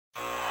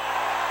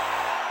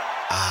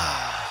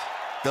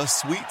The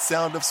sweet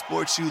sound of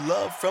sports you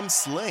love from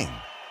Sling.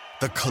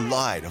 The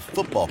collide of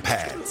football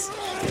pads.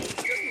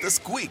 The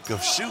squeak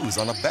of shoes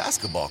on a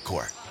basketball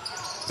court.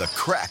 The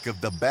crack of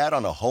the bat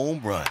on a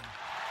home run.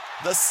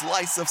 The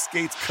slice of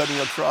skates cutting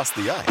across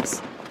the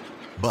ice.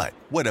 But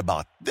what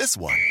about this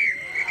one?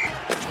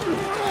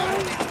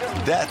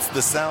 That's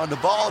the sound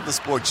of all the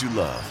sports you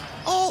love,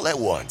 all at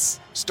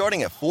once.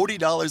 Starting at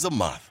 $40 a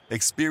month.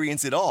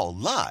 Experience it all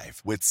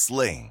live with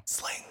Sling.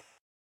 Sling.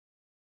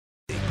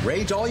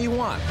 Rage all you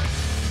want.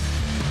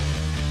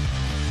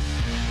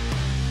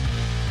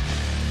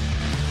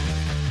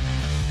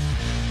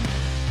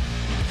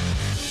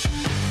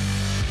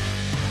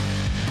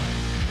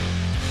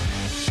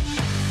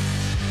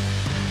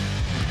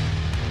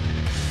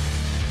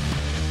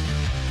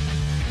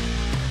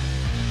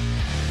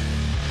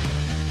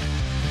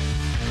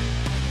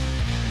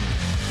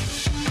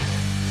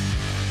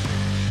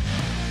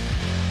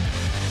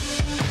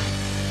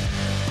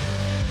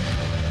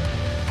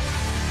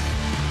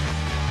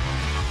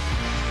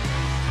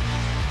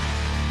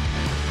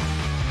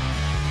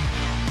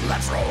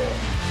 Let's roll.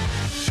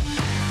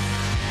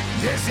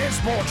 This is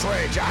Sports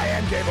Rage. I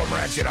am Gabriel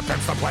Morency, the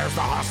pimps, the players,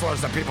 the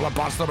hustlers, the people that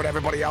bust them, and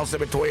everybody else in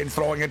between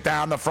throwing it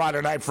down. The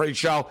Friday Night Freak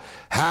Show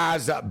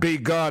has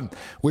begun.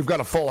 We've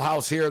got a full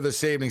house here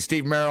this evening.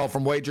 Steve Merrill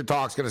from Wager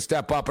Talk's going to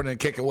step up and then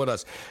kick it with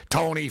us.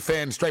 Tony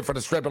Finn, straight from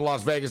the strip in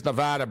Las Vegas,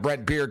 Nevada.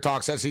 Brent Beard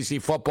talks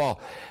SEC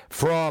football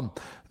from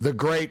the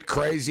great,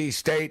 crazy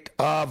state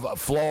of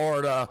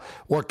Florida.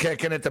 We're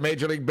kicking it. The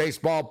Major League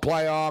Baseball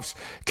playoffs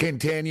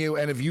continue.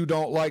 And if you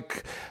don't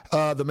like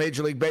the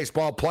Major League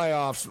Baseball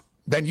playoffs,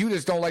 then you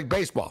just don't like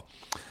baseball.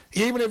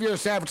 Even if you're a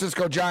San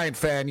Francisco Giant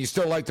fan, you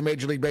still like the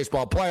Major League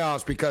Baseball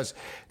playoffs because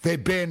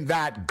they've been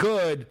that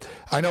good.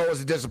 I know it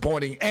was a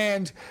disappointing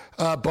end,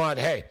 but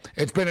hey,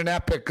 it's been an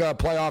epic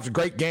playoffs.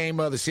 Great game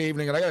this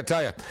evening. And I got to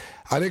tell you,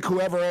 I think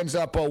whoever ends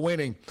up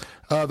winning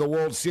the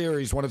World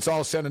Series, when it's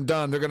all said and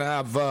done, they're going to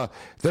have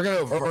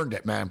earned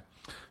it, man.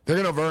 They're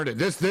going to have earned it.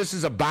 This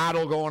is a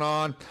battle going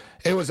on.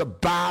 It was a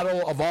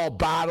battle of all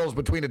battles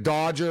between the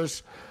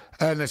Dodgers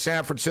and the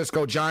San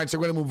Francisco Giants.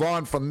 They're going to move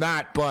on from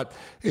that, but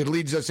it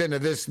leads us into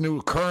this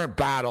new current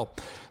battle.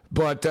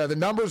 But the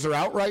numbers are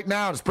out right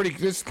now. This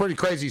is pretty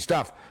crazy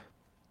stuff.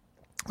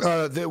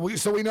 So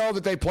we know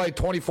that they played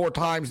 24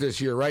 times this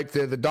year, right?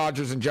 The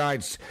Dodgers and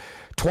Giants,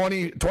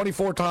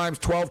 24 times,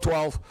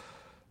 12-12,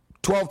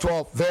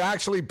 12-12. They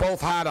actually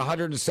both had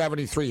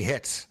 173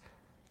 hits.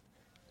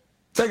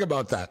 Think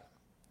about that.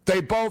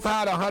 They both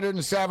had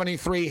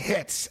 173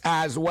 hits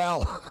as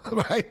well,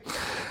 right?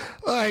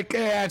 Like,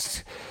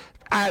 it's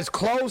as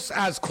close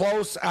as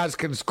close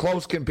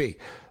can be.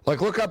 Like,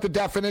 look up the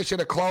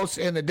definition of close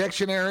in the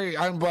dictionary.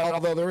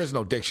 Although there is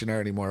no dictionary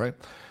anymore, right?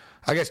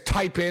 I guess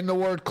type in the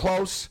word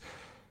close.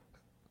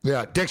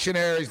 Yeah,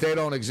 dictionaries, they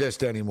don't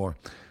exist anymore.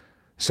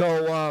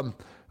 So,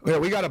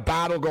 we got a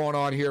battle going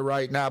on here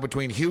right now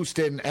between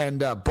Houston and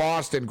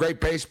Boston. Great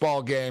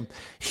baseball game.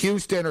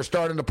 Houston are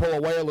starting to pull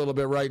away a little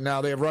bit right now.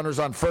 They have runners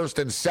on first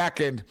and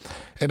second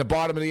in the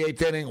bottom of the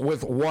eighth inning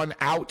with one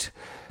out.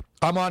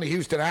 I'm on the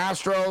Houston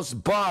Astros,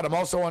 but I'm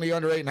also on the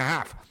under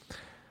 8.5.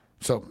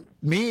 So,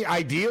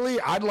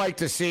 ideally, I'd like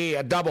to see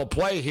a double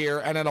play here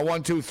and then a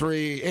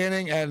 1-2-3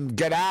 inning and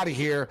get out of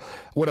here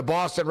with a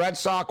Boston Red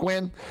Sox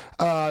win,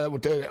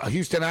 with a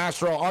Houston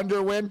Astro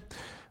under win,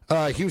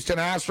 Houston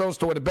Astros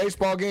to win a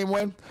baseball game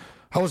win,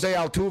 Jose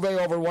Altuve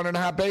over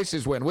 1.5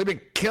 bases win. We've been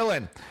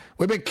killing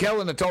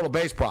the total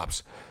base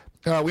props.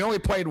 We only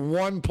played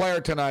one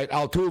player tonight,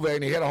 Altuve,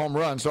 and he hit a home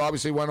run, so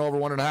obviously went over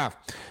 1.5.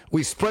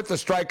 We split the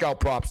strikeout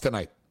props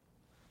tonight.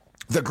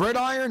 The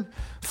gridiron,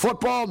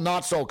 football,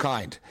 not so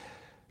kind.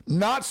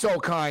 Not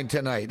so kind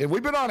tonight. And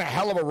we've been on a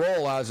hell of a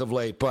roll as of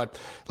late, but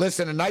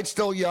listen, the night's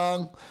still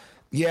young,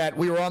 yet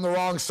we were on the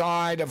wrong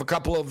side of a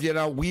couple of,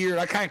 weird,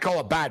 I can't call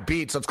it bad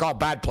beats, let's call it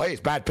bad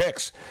plays, bad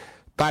picks.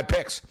 Bad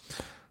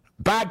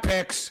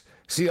picks.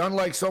 See,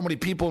 unlike so many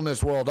people in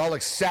this world, I'll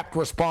accept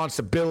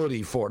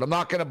responsibility for it. I'm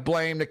not going to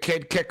blame the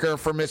kid kicker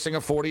for missing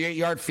a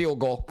 48-yard field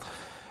goal.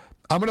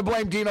 I'm going to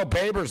blame Dino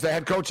Babers, the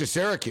head coach of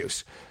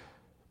Syracuse.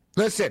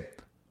 Listen,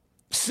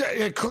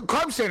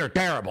 Clemson are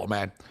terrible,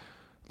 man.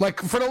 Like,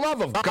 for the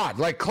love of God,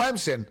 like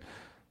Clemson,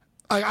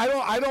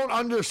 I don't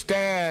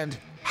understand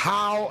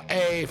how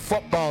a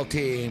football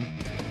team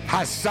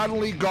has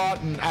suddenly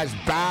gotten as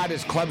bad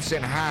as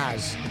Clemson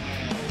has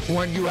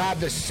when you have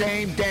the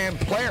same damn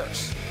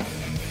players.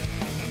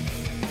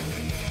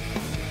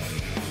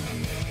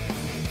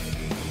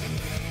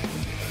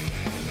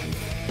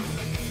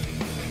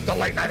 The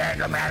late night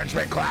anger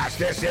management class.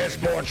 This is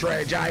Sports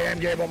Rage. I am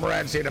Gabriel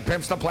Morency. The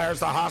pimps, the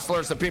players, the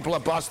hustlers, the people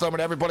that bust them, and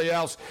everybody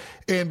else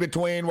in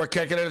between. We're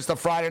kicking it. It's the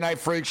Friday Night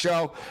Freak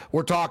Show.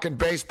 We're talking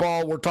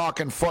baseball. We're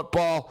talking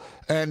football.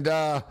 And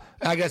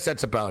I guess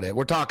that's about it.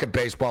 We're talking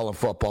baseball and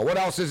football. What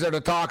else is there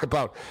to talk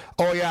about?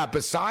 Oh, yeah,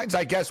 besides,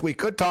 I guess we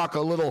could talk a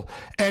little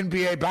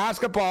NBA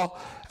basketball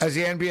as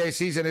the NBA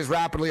season is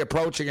rapidly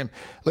approaching. And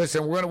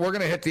listen, we're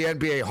gonna hit the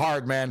NBA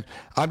hard, man.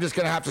 I'm just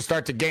going to have to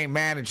start to game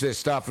manage this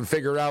stuff and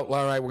figure out,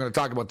 all right, we're going to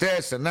talk about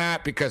this and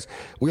that because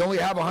we only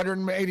have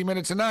 180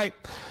 minutes a night.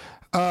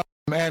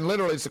 And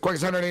literally, it's the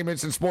quickest 180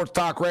 minutes in sports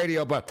talk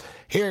radio. But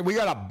here, we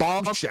got a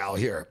bombshell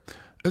here.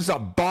 This is a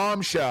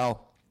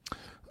bombshell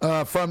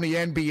from the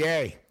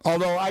NBA.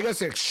 Although I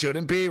guess it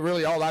shouldn't be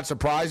really all that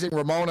surprising.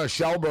 Ramona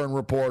Shelburne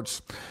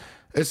reports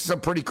this is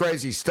some pretty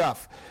crazy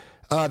stuff.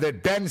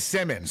 That Ben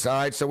Simmons, all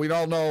right, so we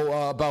all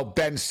know about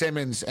Ben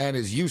Simmons and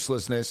his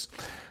uselessness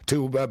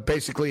to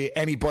basically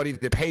anybody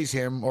that pays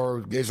him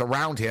or is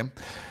around him.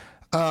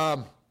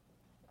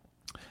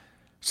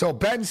 So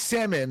Ben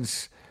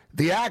Simmons,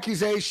 the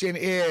accusation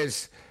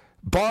is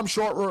Bomb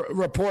Short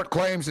report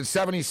claims that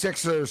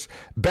 76ers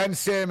Ben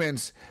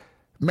Simmons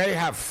may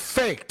have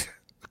faked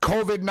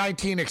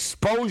COVID-19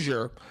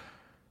 exposure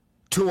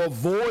to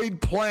avoid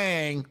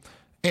playing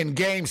in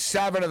Game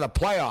 7 of the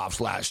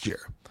playoffs last year.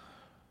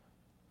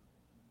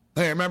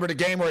 Hey, remember the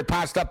game where he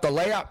passed up the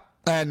layup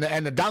and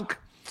the dunk?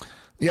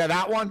 Yeah,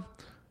 that one.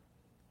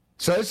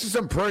 So this is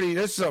some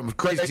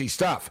crazy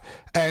stuff.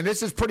 And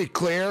this is pretty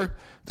clear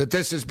that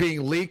this is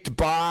being leaked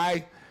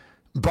by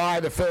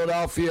the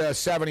Philadelphia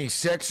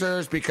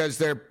 76ers because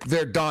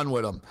they're done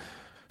with him.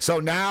 So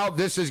now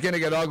this is going to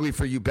get ugly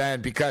for you,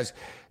 Ben, because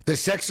the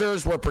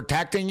Sixers were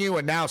protecting you,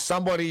 and now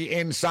somebody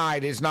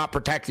inside is not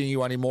protecting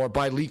you anymore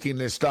by leaking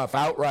this stuff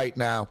out right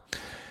now.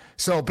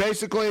 So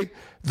basically,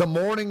 the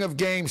morning of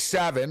Game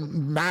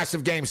 7,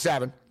 massive Game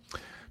 7,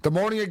 the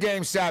morning of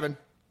Game 7,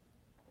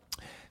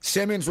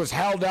 Simmons was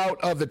held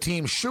out of the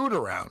team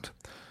shoot-around.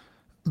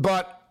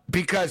 But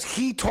because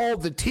he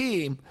told the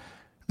team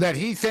that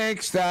he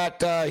thinks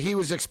that he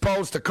was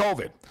exposed to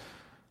COVID.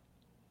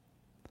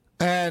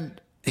 And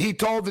he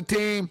told the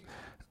team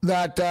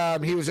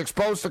that he was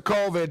exposed to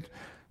COVID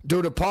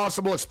due to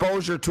possible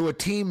exposure to a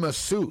team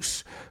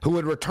masseuse who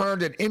had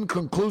returned an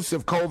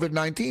inconclusive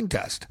COVID-19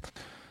 test.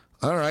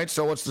 All right,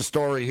 so what's the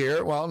story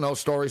here? Well, no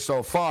story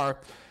so far.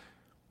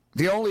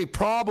 The only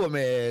problem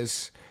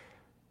is,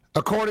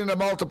 according to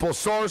multiple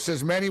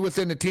sources, many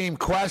within the team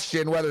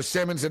question whether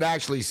Simmons had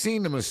actually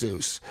seen the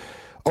masseuse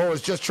or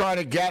was just trying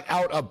to get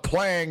out of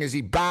playing as he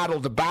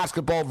battled the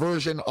basketball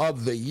version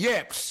of the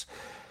yips.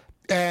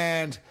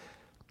 And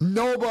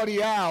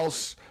nobody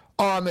else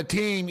on the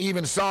team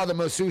even saw the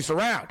masseuse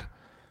around.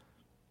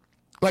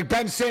 Like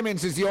Ben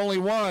Simmons is the only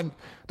one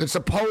that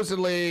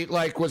supposedly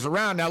was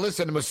around. Now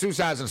listen, the masseuse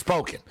hasn't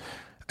spoken.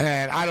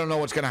 And I don't know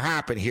what's going to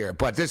happen here,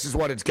 but this is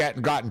what it's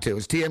gotten to.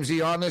 Is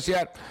TMZ on this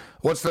yet?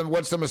 What's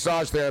the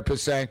massage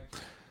therapist saying?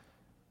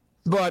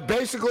 But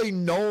basically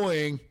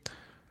knowing,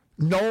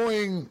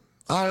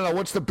 I don't know,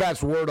 what's the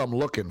best word I'm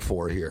looking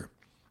for here?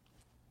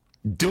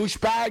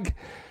 Douchebag?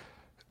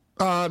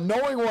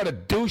 Knowing what a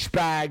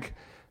douchebag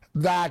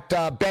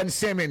that Ben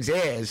Simmons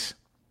is,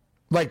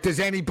 does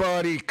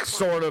anybody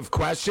sort of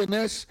question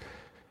this?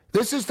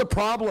 This is the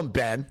problem,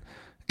 Ben.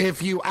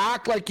 If you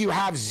act like you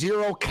have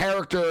zero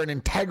character and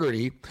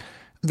integrity,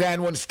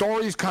 then when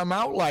stories come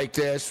out like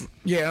this,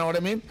 you know what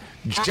I mean?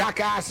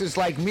 Jackasses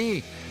like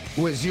me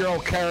with zero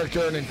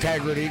character and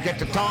integrity get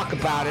to talk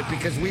about it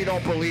because we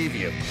don't believe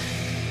you.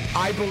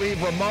 I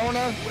believe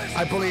Ramona.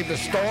 I believe the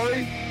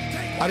story.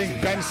 I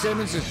think Ben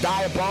Simmons is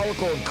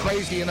diabolical and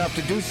crazy enough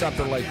to do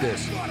something like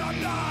this.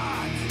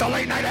 The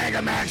late night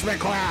anger management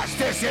class.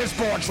 This is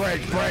Sports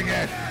Rage. Bring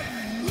it.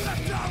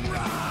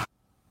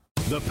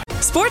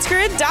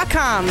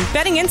 SportsGrid.com.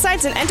 Betting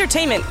insights and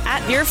entertainment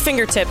at your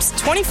fingertips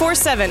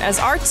 24/7 as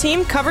our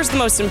team covers the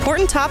most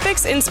important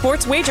topics in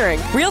sports wagering.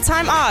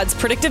 Real-time odds,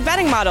 predictive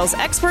betting models,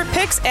 expert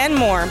picks, and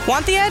more.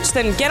 Want the edge?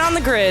 Then get on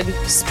the grid.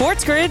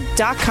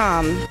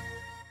 SportsGrid.com.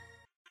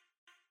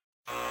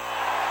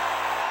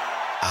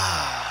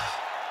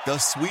 The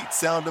sweet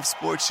sound of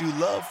sports you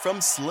love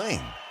from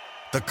Sling.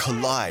 The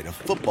collide of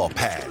football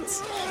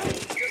pads.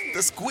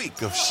 The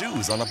squeak of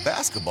shoes on a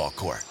basketball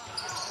court.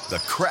 The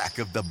crack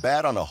of the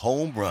bat on a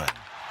home run.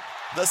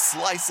 The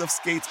slice of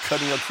skates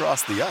cutting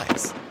across the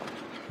ice.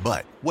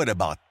 But what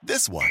about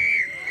this one?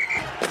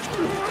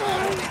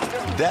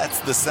 That's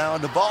the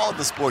sound of all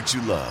the sports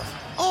you love,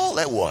 all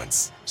at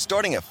once.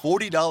 Starting at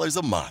 $40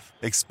 a month.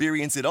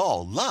 Experience it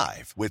all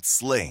live with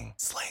Sling.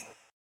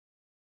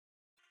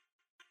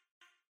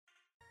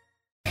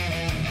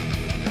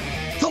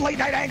 The late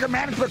night anger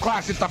management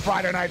class. It's the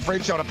Friday night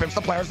freak show. The pimps,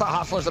 the players, the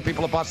hustlers, the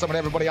people who bust them, and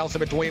everybody else in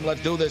between.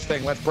 Let's do this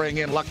thing. Let's bring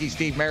in Lucky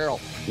Steve Merrill,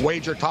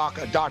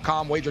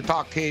 WagerTalk.com,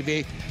 WagerTalk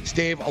TV.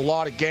 Steve, a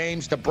lot of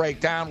games to break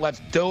down.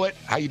 Let's do it.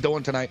 How you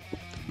doing tonight?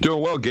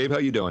 Doing well, Gabe. How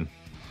you doing?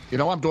 You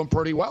know, I'm doing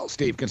pretty well,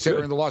 Steve,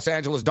 considering the Los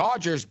Angeles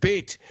Dodgers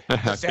beat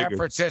the San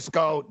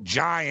Francisco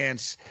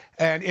Giants.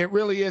 And it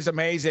really is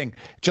amazing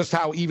just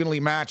how evenly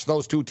matched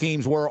those two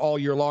teams were all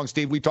year long,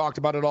 Steve. We talked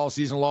about it all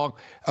season long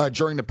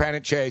during the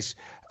pennant chase.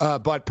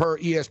 But per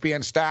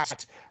ESPN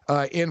stats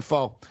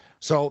info,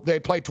 so they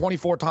played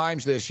 24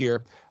 times this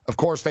year. Of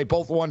course, they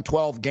both won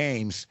 12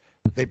 games.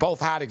 They both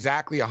had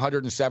exactly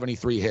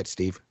 173 hits,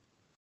 Steve.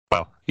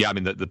 Well, yeah, I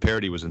mean, the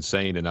parity was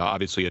insane. And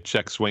obviously a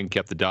check swing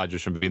kept the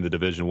Dodgers from being the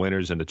division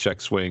winners, and the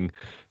check swing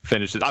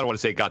finished. I don't want to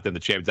say it got them the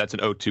champions. That's an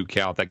 0-2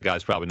 count. That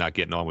guy's probably not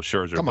getting on with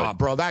Scherzer. Come on,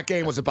 bro. That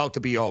game was about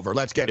to be over.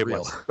 Let's get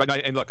real.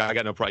 And look, I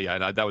got no problem.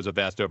 Yeah, that was a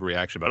vast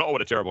overreaction. But,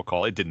 what a terrible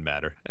call. It didn't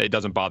matter. It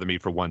doesn't bother me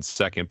for 1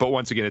 second. But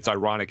once again, it's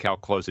ironic how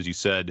close, as you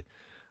said.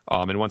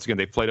 And once again,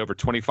 they've played over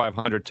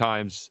 2,500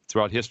 times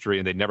throughout history,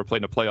 and they never played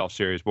in a playoff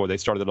series. Boy, they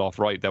started it off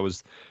right. That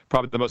was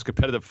probably the most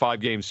competitive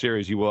 5-game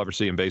series you will ever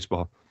see in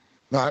baseball.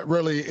 No, it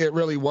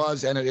really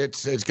was, and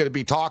it's going to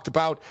be talked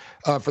about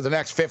for the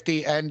next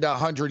 50 and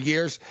 100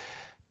 years.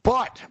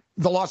 But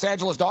the Los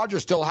Angeles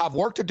Dodgers still have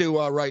work to do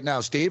right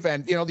now, Steve.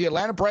 And, the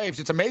Atlanta Braves,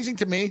 it's amazing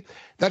to me.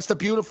 That's the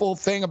beautiful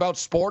thing about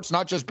sports,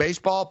 not just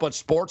baseball, but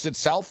sports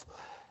itself,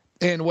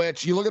 in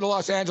which you look at the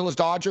Los Angeles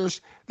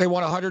Dodgers, they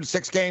won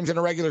 106 games in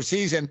a regular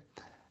season,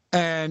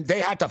 and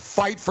they had to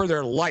fight for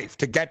their life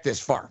to get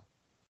this far.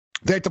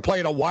 They had to play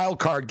in a wild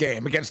card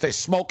game against a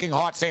smoking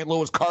hot St.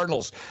 Louis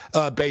Cardinals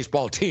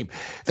baseball team.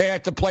 They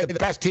had to play the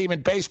best team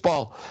in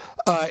baseball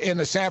in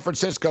the San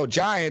Francisco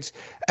Giants.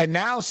 And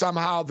now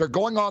somehow they're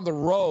going on the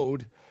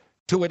road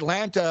to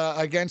Atlanta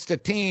against a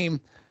team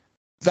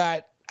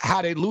that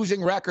had a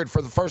losing record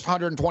for the first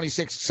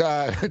 126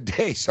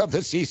 days of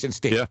the season,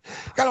 Steve. Yeah.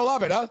 Gotta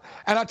love it, huh?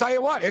 And I'll tell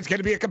you what, it's going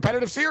to be a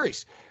competitive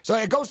series. So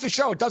it goes to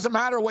show, it doesn't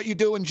matter what you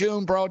do in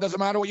June, bro. It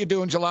doesn't matter what you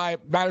do in July.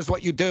 It matters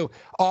what you do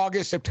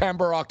August,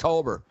 September,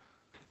 October.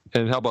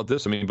 And how about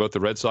this? I mean, both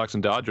the Red Sox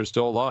and Dodgers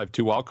still alive,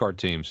 2 wildcard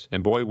teams.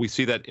 And boy, we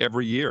see that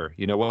every year.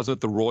 Wasn't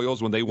it the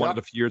Royals when they won it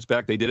a few years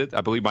back? They did it.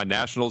 I believe my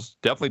Nationals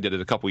definitely did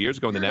it a couple years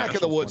ago in the Nationals.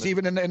 Back in the woods,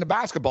 even in the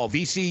basketball.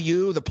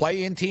 VCU, the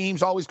play-in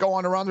teams always go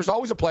on a run. There's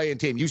always a play-in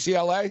team.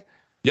 UCLA?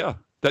 Yeah.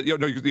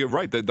 You're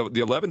right.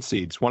 The 11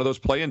 seeds, one of those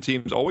play-in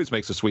teams always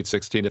makes a Sweet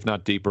 16, if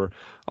not deeper.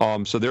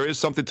 So there is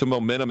something to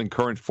momentum and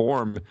current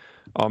form,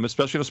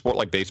 especially in a sport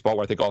like baseball,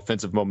 where I think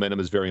offensive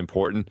momentum is very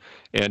important.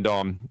 And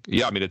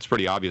it's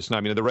pretty obvious.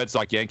 And, the Red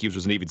Sox-Yankees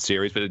was an even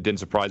series, but it didn't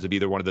surprise if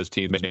either one of those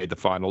teams made the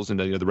finals. And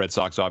the Red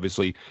Sox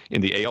obviously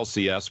in the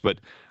ALCS, but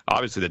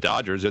obviously the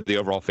Dodgers are the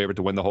overall favorite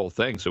to win the whole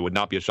thing. So it would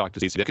not be a shock to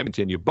see them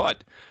continue.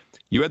 But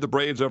you had the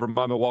Braves over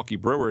my Milwaukee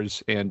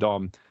Brewers, and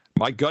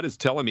my gut is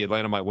telling me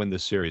Atlanta might win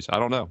this series. I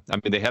don't know.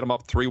 They had them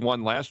up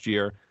 3-1 last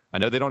year. I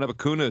know they don't have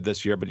Acuna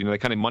this year, but, they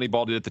kind of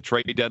moneyballed it at the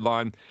trade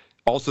deadline.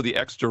 Also, the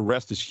extra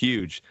rest is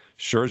huge.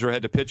 Scherzer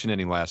had to pitch an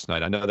inning last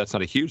night. I know that's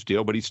not a huge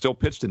deal, but he still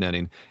pitched an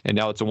inning. And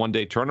now it's a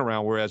one-day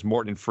turnaround, whereas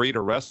Morton and Fried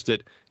are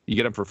rested. You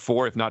get them for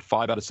 4, if not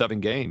 5 out of 7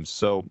 games.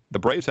 So the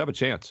Braves have a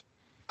chance.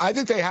 I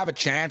think they have a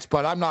chance,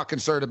 but I'm not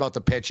concerned about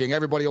the pitching.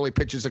 Everybody only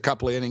pitches a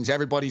couple of innings.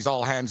 Everybody's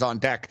all hands on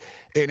deck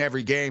in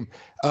every game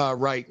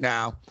right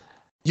now.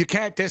 You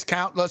can't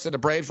discount, listen, the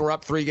Braves were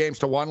up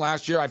 3-1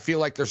 last year. I feel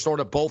like they're sort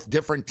of both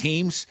different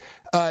teams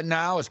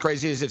now, as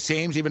crazy as it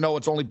seems, even though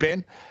it's only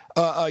been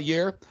a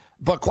year.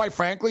 But quite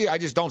frankly, I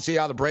just don't see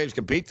how the Braves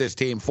can beat this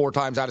team 4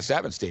 times out of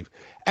 7, Steve.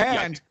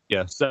 And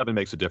yeah, 7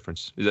 makes a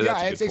difference.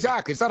 It's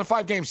exactly. It's not a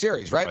 5-game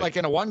series, right? Like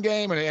in a 1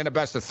 game and in a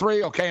best of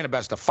 3, okay, and a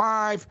best of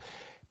 5.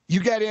 You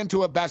get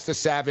into a best of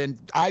 7.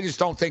 I just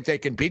don't think they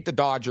can beat the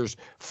Dodgers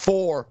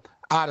 4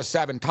 out of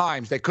 7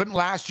 times. They couldn't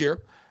last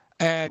year.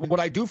 And what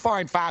I do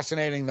find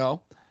fascinating,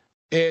 though,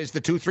 is the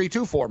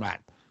 2-3-2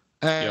 format.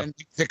 And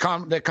they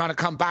kind of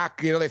come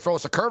back, they throw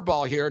us a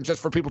curveball here. And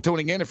just for people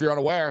tuning in, if you're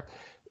unaware,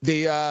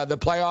 the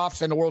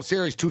playoffs and the World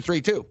Series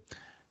 2-3-2.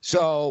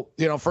 So,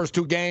 first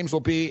 2 games will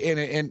be in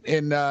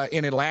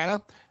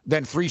Atlanta,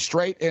 then 3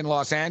 straight in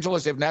Los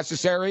Angeles if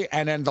necessary,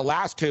 and then the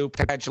last 2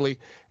 potentially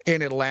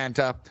in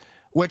Atlanta,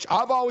 which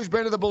I've always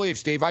been of the belief,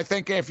 Steve. I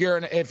think if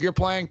you're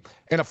playing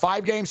in a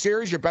 5-game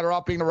series, you're better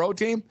off being the road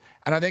team.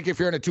 And I think if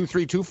you're in a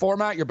 2-3-2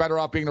 format, you're better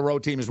off being the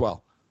road team as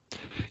well.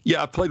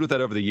 Yeah, I've played with that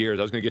over the years.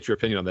 I was going to get your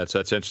opinion on that, so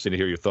that's interesting to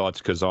hear your thoughts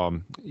because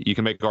you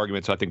can make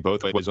arguments, I think,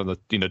 both ways on the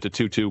the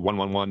 2-2,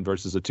 1-1-1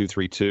 versus the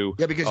 2-3-2.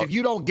 Yeah, because if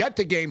you don't get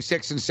to Game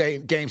 6 and say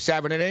Game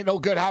 7, it ain't no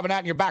good having that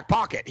in your back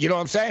pocket. You know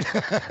what I'm saying?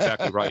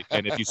 Exactly right.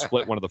 And if you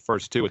split one of the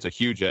first 2, it's a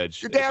huge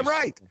edge. You're damn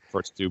right.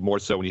 First 2, more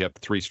so when you have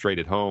 3 straight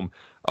at home.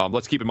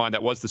 Let's keep in mind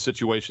that was the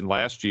situation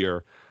last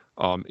year.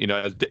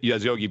 As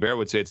Yogi Berra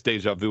would say, it's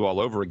deja vu all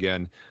over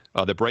again.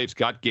 The Braves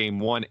got Game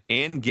 1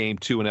 and Game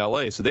 2 in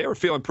L.A., so they were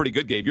feeling pretty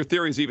good, Gabe. Your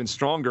theory is even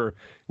stronger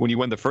when you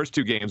win the first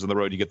 2 games on the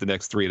road, you get the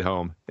next 3 at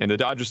home. And the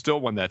Dodgers still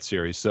won that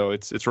series, so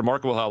it's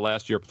remarkable how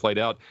last year played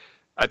out.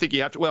 I think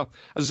you have to, I have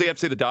to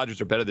say the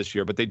Dodgers are better this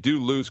year, but they do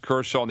lose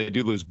Kershaw and they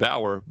do lose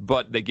Bauer,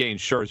 but they gain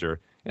Scherzer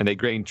and they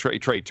gain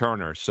Trey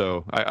Turner.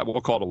 So I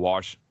will call it a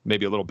wash,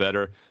 maybe a little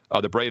better.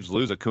 The Braves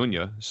lose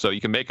Acuna, so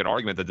you can make an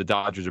argument that the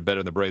Dodgers are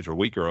better and the Braves are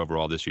weaker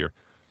overall this year.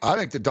 I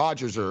think the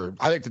Dodgers are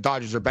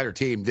a better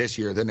team this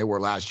year than they were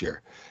last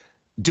year,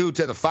 due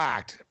to the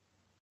fact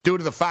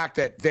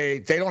that they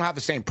don't have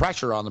the same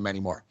pressure on them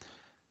anymore.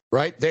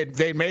 Right?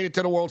 They made it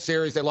to the World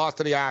Series. They lost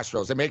to the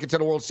Astros. They make it to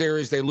the World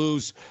Series. They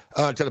lose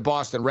to the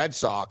Boston Red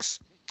Sox.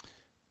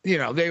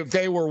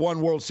 They were 1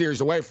 World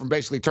Series away from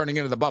basically turning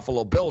into the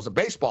Buffalo Bills of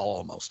baseball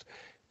almost.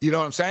 You know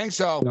what I'm saying?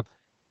 So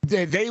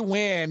they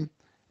win.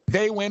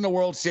 They win the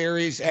World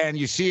Series, and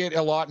you see it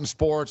a lot in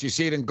sports. You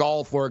see it in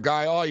golf where a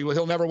guy,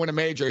 he'll never win a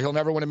major. He'll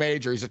never win a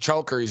major. He's a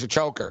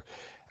choker.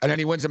 And then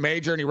he wins a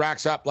major, and he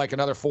racks up like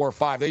another 4 or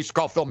 5. They used to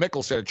call Phil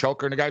Mickelson a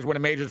choker, and the guy's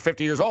winning majors at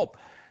 50 years old,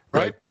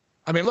 right?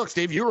 I mean, look,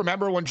 Steve, you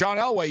remember when John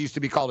Elway used to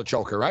be called a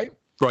choker, right?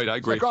 Right, I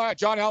agree. It's like,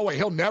 John Elway,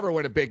 he'll never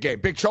win a big game.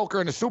 Big choker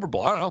in the Super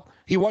Bowl. I don't know.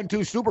 He won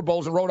 2 Super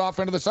Bowls and rode off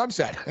into the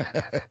sunset.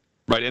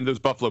 Right, and those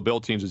Buffalo Bill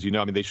teams, as you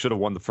know, I mean, they should have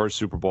won the first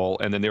Super Bowl,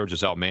 and then they were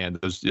just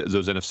outmanned.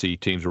 Those NFC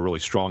teams were really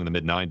strong in the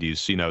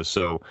mid-'90s, you know.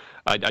 So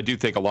I do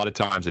think a lot of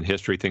times in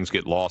history things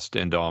get lost.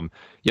 And,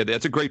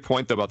 that's a great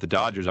point, though, about the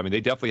Dodgers. I mean,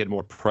 they definitely had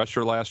more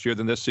pressure last year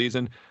than this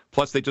season.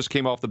 Plus, they just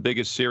came off the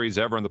biggest series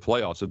ever in the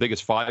playoffs, the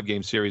biggest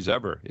 5-game series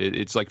ever.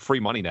 It's like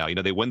free money now. You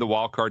know, they win the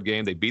wild card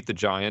game. They beat the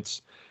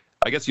Giants.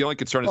 I guess the only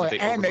concern is that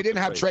they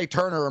didn't have Trey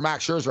Turner or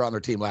Max Scherzer on their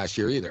team last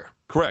year either.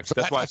 Correct. So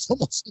that's why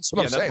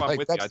I'm saying.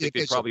 I think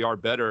they probably are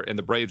better, and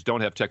the Braves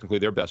don't have technically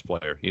their best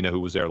player, you know,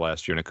 who was there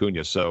last year in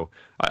Acuna. So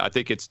I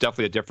think it's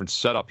definitely a different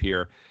setup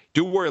here.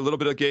 Do worry a little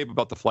bit, Gabe,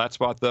 about the flat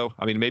spot, though.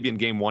 I mean, maybe in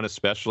Game 1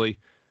 especially.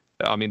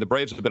 I mean, the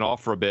Braves have been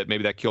off for a bit.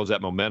 Maybe that kills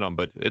that momentum,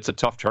 but it's a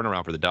tough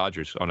turnaround for the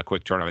Dodgers on a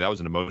quick turnaround. I mean, that was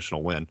an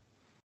emotional win.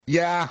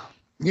 Yeah,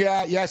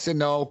 yes and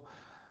no.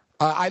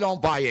 I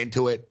don't buy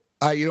into it.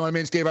 You know what I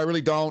mean, Steve? I really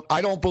don't.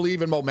 I don't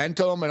believe in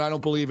momentum, and I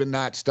don't believe in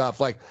that stuff.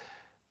 Like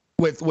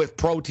with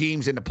pro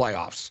teams in the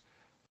playoffs,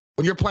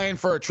 when you're playing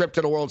for a trip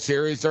to the World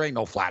Series, there ain't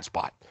no flat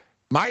spot.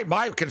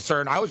 My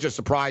concern, I was just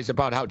surprised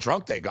about how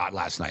drunk they got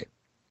last night.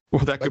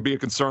 Well, that could be a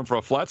concern for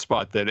a flat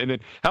spot then. And then,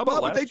 how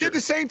about but they did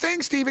the same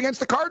thing, Steve, against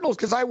the Cardinals,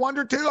 because I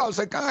wondered too. I was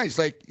like, guys,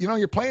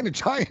 you're playing the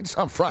Giants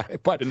on Friday,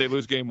 but didn't they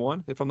lose Game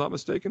 1, if I'm not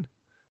mistaken?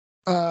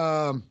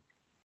 Yeah,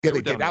 they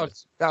did. That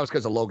was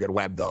because of Logan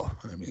Webb, though.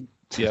 I mean,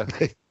 yeah.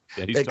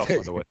 Yeah, he's tough, by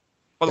the way.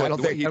 By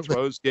the way, he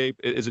throws, Gabe,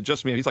 is it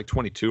just me? He's like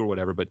 22 or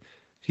whatever, but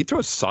he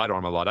throws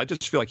sidearm a lot. I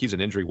just feel like he's an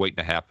injury waiting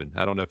to happen.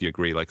 I don't know if you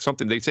agree. Like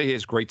something, they say he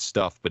has great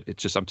stuff, but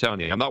it's just, I'm telling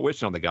you, I'm not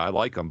wishing on the guy. I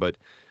like him, but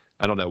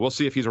I don't know. We'll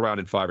see if he's around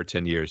in 5 or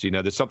 10 years. You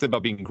know, there's something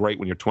about being great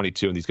when you're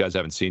 22 and these guys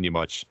haven't seen you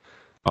much.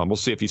 We'll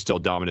see if he's still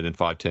dominant in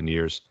 5, 10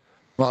 years.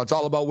 Well, it's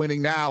all about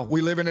winning now.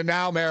 We live in it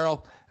now,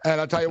 Merrill. And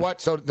I'll tell you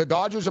what, so the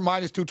Dodgers are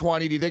minus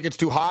 220. Do you think it's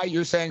too high?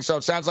 You're saying so.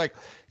 It sounds like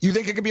you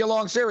think it could be a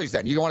long series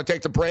then. You want to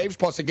take the Braves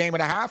plus a game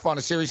and a half on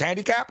a series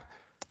handicap?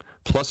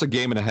 Plus a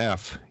game and a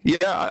half. Yeah,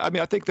 I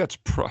mean, I think that's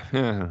probably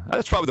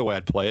the way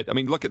I'd play it. I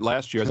mean, look at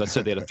last year. As I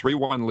said, they had a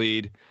 3-1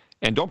 lead.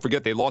 And don't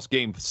forget, they lost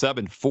Game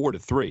 7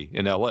 4-3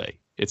 in L.A.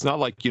 It's not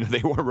like, you know,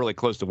 they weren't really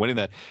close to winning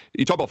that.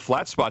 You talk about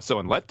flat spots, though,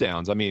 and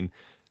letdowns. I mean,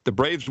 the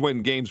Braves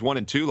win Games 1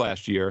 and 2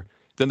 last year.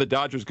 Then the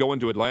Dodgers go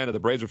into Atlanta. The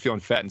Braves are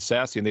feeling fat and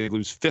sassy, and they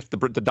lose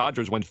the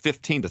Dodgers win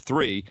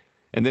 15-3,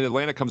 and then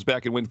Atlanta comes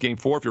back and wins Game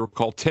 4, if you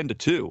recall,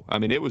 10-2. I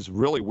mean, it was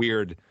really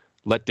weird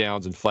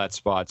letdowns and flat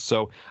spots.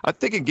 So I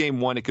think in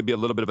Game 1 it could be a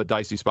little bit of a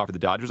dicey spot for the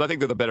Dodgers. I think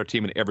they're the better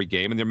team in every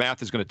game, and their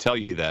math is going to tell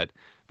you that.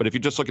 But if you're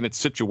just looking at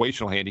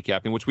situational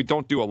handicapping, which we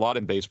don't do a lot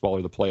in baseball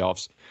or the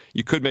playoffs,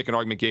 you could make an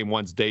argument Game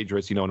 1's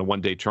dangerous, you know, in a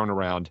one-day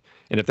turnaround.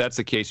 And if that's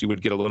the case, you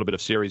would get a little bit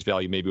of series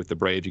value maybe with the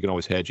Braves. You can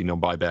always hedge, you know,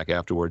 buy back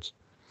afterwards.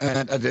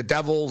 And the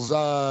Devil's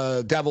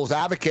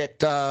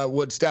advocate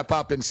would step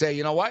up and say,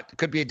 you know what? It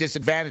could be a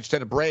disadvantage to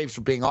the Braves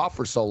for being off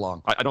for so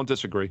long. I don't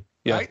disagree.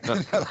 Yeah, right?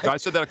 I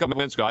said that a couple of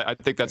minutes ago. I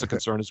think that's a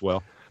concern as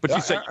well. But you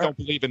say you don't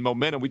believe in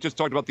momentum. We just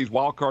talked about these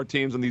wild card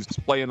teams and these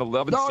playing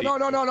 11.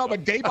 No.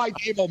 But day by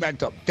day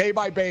momentum. Day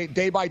by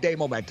day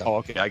momentum. Oh,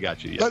 okay, I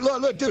got you. Yeah.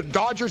 Look, dude.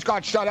 Dodgers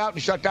got shut out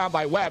and shut down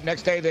by Webb.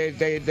 Next day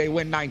they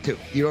win 9-2.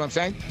 You know what I'm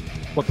saying?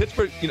 Well,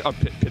 Pittsburgh, you know,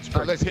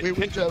 Pittsburgh. Listen,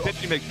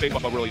 pitching makes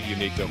baseball really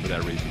unique, though, for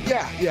that reason.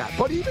 Yeah.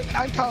 But even,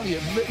 I'm telling you,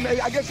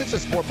 I guess it's a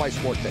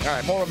sport-by-sport thing. All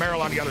right, more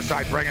Merrill on the other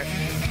side. Bring it.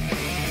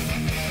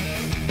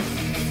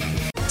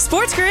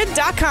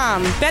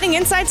 SportsGrid.com. Betting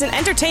insights and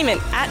entertainment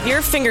at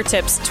your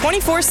fingertips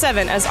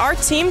 24/7 as our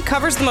team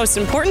covers the most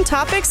important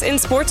topics in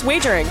sports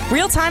wagering.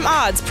 Real-time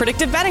odds,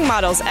 predictive betting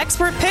models,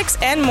 expert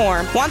picks, and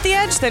more. Want the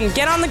edge? Then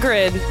get on the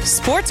grid.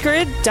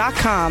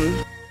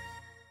 SportsGrid.com.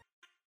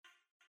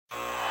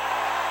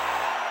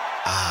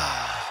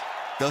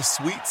 The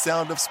sweet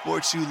sound of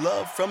sports you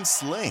love from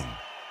Sling.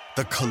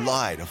 The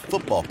collide of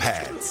football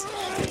pads.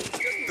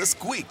 The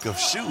squeak of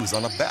shoes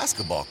on a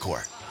basketball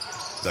court.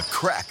 The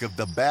crack of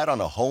the bat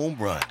on a home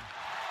run.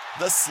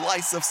 The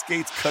slice of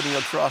skates cutting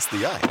across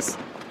the ice.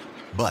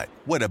 But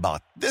what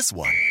about this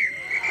one?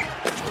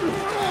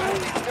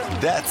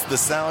 That's the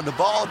sound of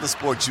all the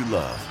sports you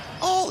love,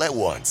 all at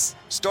once.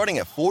 Starting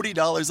at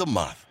 $40 a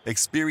month.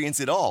 Experience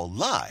it all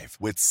live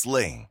with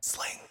Sling.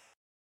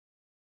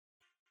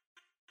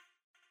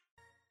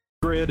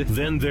 Grid,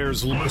 then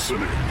there's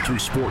listening to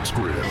Sports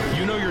Grid.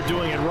 You know you're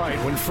doing it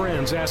right when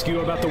friends ask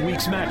you about the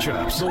week's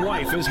matchups, the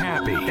wife is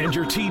happy, and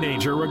your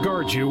teenager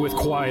regards you with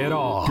quiet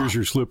awe. Here's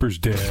your slippers,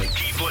 Dad.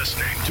 Keep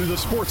listening to the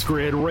Sports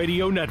Grid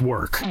Radio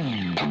Network. The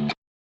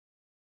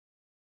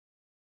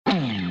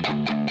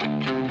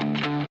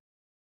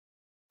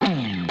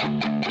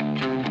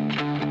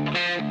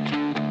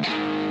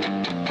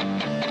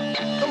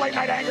Late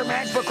Night Anger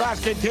Facebook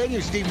class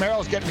continues. Steve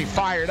Merrill's getting me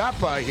fired up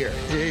here.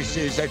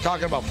 He's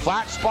talking about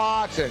flat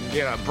spots and,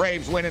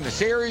 Braves winning the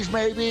series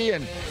maybe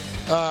and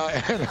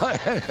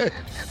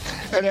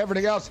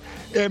everything else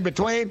in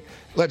between.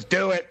 Let's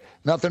do it.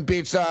 Nothing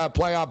beats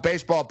playoff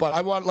baseball.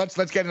 But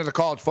let's get into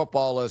college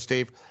football,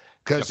 Steve,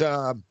 because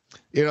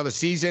the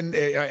season,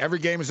 every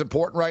game is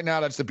important right now.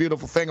 That's the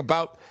beautiful thing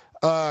about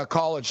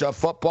college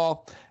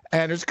football.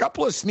 And there's a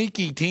couple of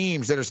sneaky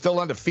teams that are still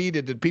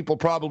undefeated that people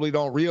probably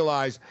don't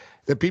realize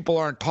that people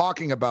aren't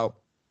talking about.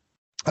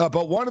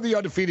 But one of the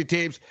undefeated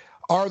teams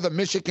are the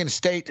Michigan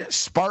State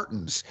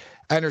Spartans.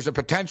 And there's a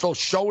potential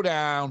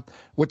showdown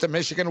with the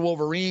Michigan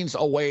Wolverines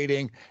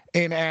awaiting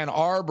in Ann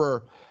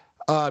Arbor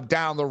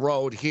down the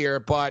road here.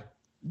 But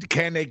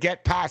can they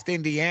get past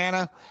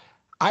Indiana?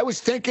 I was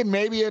thinking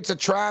maybe it's a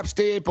trap,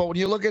 Steve, but when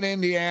you look at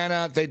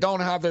Indiana, they don't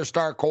have their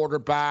star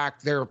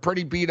quarterback. They're a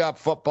pretty beat-up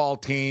football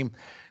team.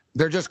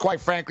 They're just, quite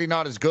frankly,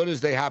 not as good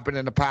as they have been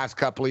in the past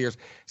couple of years.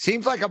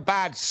 Seems like a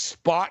bad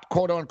spot,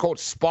 quote-unquote,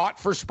 spot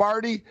for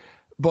Sparty,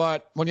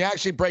 but when you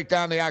actually break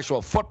down the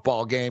actual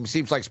football game,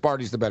 seems like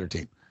Sparty's the better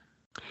team.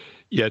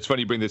 Yeah, it's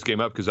funny you bring this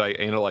game up because I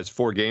analyzed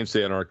 4 games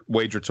today on our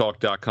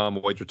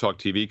WagerTalk.com, Wager Talk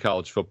TV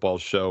college football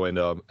show, and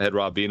had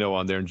Rob Vino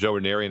on there, and Joe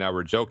Ranieri and I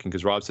were joking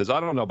because Rob says,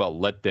 I don't know about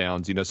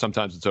letdowns.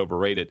 Sometimes it's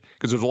overrated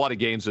because there's a lot of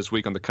games this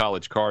week on the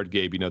college card,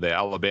 Gabe. The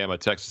Alabama,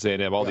 Texas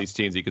A&M, all these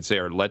teams you could say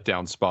are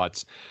letdown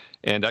spots.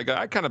 And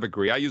I kind of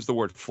agree. I use the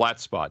word flat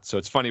spot. So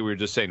it's funny we were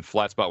just saying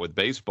flat spot with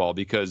baseball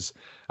because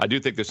I do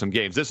think there's some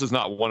games. This is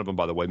not one of them,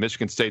 by the way.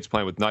 Michigan State's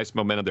playing with nice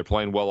momentum. They're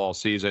playing well all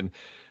season.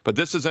 But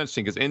this is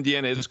interesting because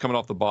Indiana is coming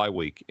off the bye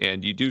week.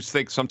 And you do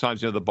think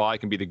sometimes, the bye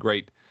can be the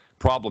great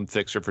problem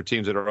fixer for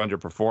teams that are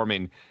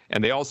underperforming.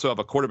 And they also have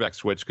a quarterback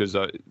switch because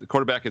the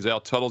quarterback is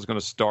out. Tuttle's going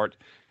to start.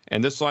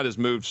 And this line has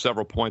moved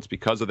several points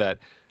because of that.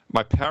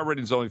 My power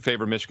ratings only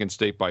favor Michigan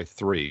State by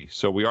 3.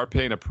 So we are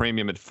paying a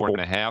premium at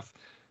 4.5.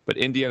 But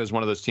Indiana is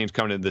one of those teams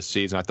coming into this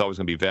season I thought was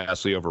going to be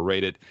vastly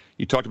overrated.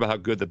 You talked about how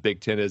good the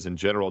Big Ten is in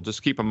general.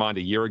 Just keep in mind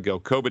a year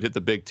ago, COVID hit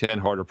the Big Ten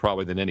harder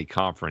probably than any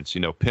conference.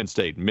 Penn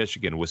State,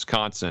 Michigan,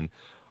 Wisconsin,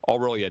 all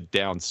really had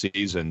down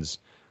seasons,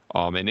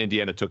 and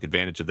Indiana took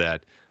advantage of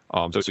that.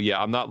 So,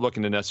 I'm not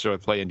looking to necessarily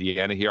play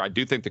Indiana here. I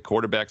do think the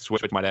quarterback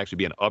switch might actually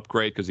be an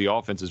upgrade because the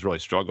offense has really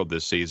struggled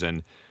this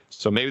season.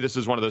 So maybe this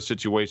is one of those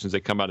situations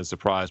that come out as a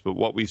surprise. But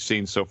what we've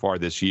seen so far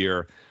this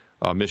year,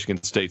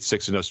 Michigan State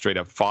 6-0 straight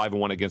up,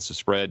 5-1 against the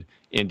spread.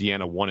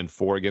 Indiana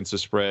 1-4 against the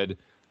spread.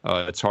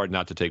 It's hard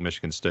not to take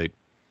Michigan State.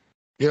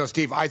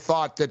 Steve, I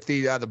thought that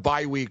the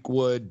bye week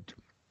would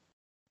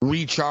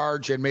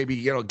recharge and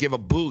maybe give a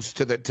boost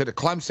to the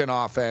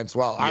Clemson offense.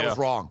 Well, I was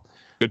wrong.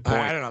 Good point.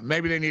 I don't know.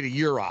 Maybe they need a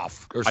year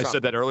off or something. I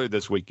said that earlier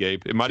this week,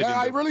 Gabe. It might have been.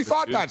 I really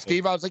thought that,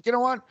 Steve. I was like, you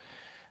know what?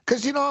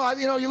 Because you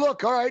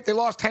look, all right, they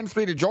lost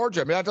 10-3 to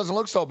Georgia. I mean, that doesn't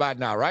look so bad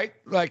now, right?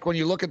 Like when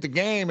you look at the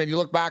game and you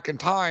look back in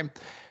time.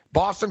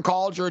 Boston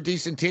College are a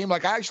decent team.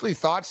 Like I actually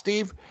thought,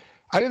 Steve,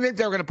 I didn't think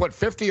they were going to put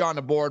 50 on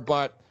the board,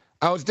 but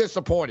I was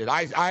disappointed.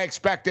 I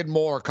expected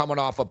more coming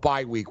off a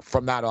bye week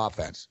from that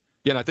offense.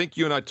 Yeah, and I think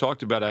you and I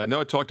talked about it. I know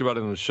I talked about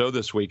it on the show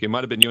this week. It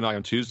might have been you and I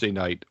on Tuesday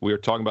night. We were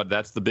talking about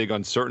that's the big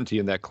uncertainty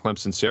in that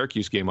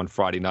Clemson-Syracuse game on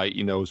Friday night.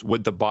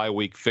 Would the bye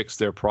week fix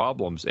their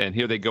problems? And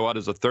here they go out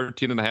as a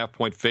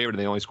 13.5-point favorite, and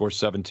they only score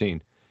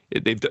 17.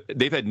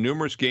 They've had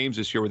numerous games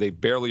this year where they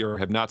barely or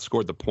have not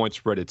scored the point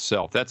spread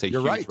itself. That's a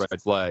huge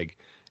red flag.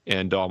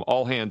 And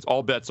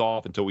all bets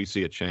off until we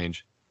see a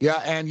change.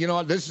 Yeah, and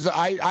this is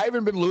I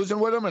haven't been losing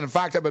with them, and in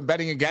fact, I've been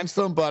betting against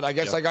them. But I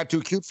guess I got too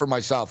cute for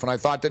myself, and I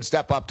thought they'd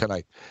step up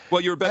tonight.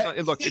 Well, you're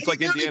betting. Look, it's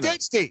like Indiana.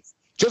 Did, Steve.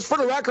 Just for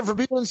the record, for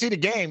people who didn't see the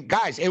game,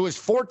 guys, it was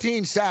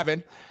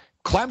 14-7.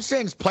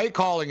 Clemson's play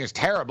calling is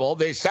terrible.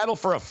 They settle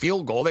for a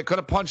field goal. They could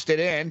have punched it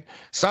in.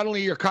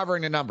 Suddenly, you're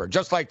covering the number,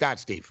 just like that,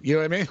 Steve. You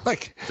know what I mean?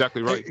 Like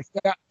exactly right.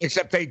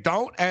 Except they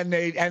don't, and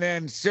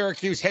then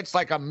Syracuse hits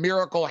like a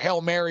miracle Hail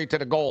Mary to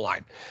the goal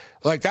line.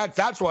 Like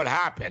that's what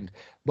happened.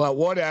 But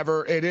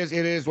whatever, it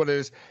is what it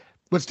is.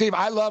 But Steve,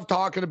 I love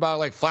talking about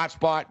like flat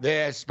spot,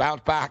 this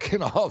bounce back,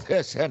 and all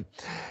this. And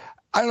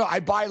I don't know,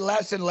 I buy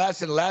less and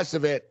less and less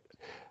of it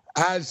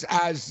as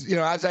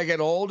I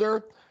get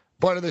older.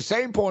 But at the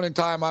same point in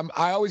time,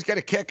 I always get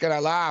a kick and I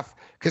laugh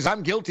because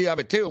I'm guilty of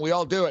it too. And we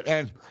all do it.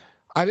 And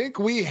I think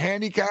we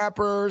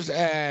handicappers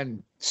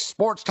and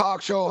sports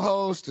talk show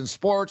hosts and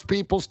sports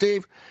people,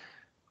 Steve,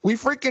 we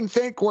freaking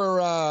think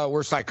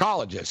we're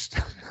psychologists.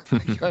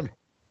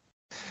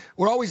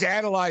 We're always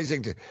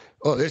analyzing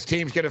this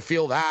team's going to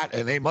feel that,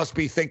 and they must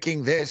be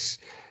thinking this,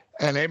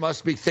 and they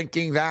must be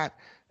thinking that.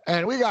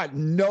 And we got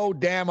no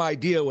damn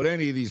idea what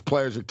any of these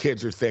players or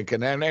kids are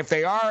thinking. And if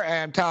they are,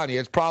 I'm telling you,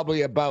 it's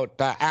probably about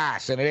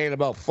ass, and it ain't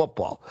about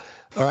football.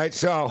 All right,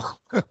 so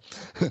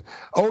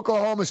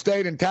Oklahoma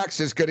State and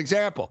Texas, good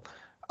example.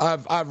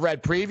 I've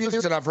read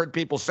previews, and I've heard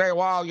people say,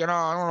 well, I don't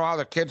know how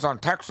the kids on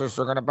Texas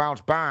are going to bounce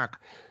back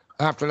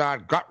after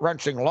that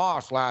gut-wrenching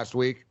loss last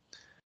week.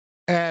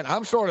 And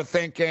I'm sort of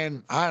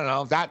thinking, I don't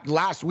know, that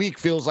last week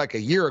feels like a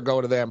year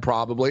ago to them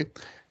probably.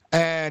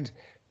 And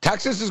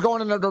Texas is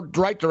going in the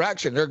right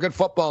direction. They're a good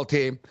football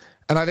team.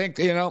 And I think,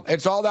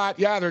 it's all that,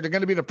 they're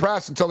going to be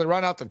depressed until they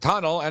run out the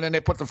tunnel, and then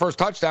they put the first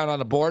touchdown on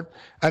the board,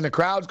 and the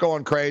crowd's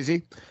going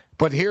crazy.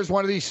 But here's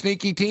one of these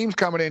sneaky teams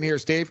coming in here,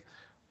 Steve.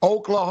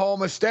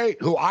 Oklahoma State,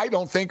 who I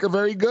don't think are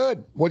very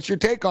good. What's your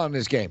take on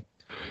this game?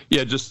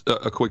 Yeah, just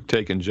a quick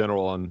take in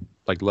general on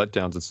like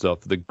letdowns and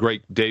stuff. The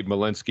great Dave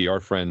Malinsky, our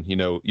friend,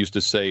 used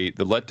to say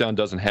the letdown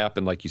doesn't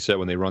happen, like you said,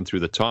 when they run through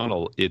the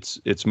tunnel. It's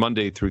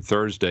Monday through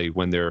Thursday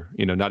when they're,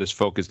 not as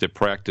focused at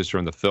practice or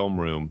in the film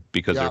room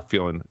because they're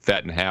feeling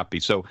fat and happy.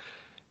 So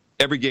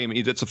every game,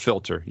 it's a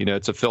filter.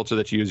 It's a filter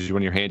that you use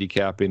when you're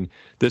handicapping.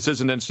 This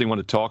is an interesting one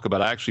to talk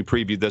about. I actually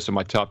previewed this in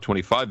my top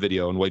 25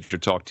 video on Wager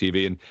Talk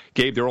TV. And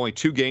Gabe, there are only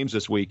 2 games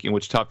this week in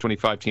which top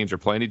 25 teams are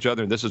playing each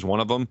other, and this is one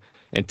of them.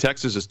 And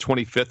Texas is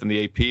 25th in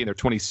the AP, and they're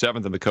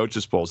 27th in the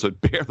coaches poll, so it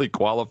barely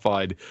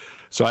qualified.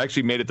 So I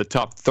actually made it the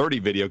top 30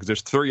 video because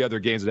there's 3 other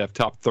games that have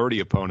top 30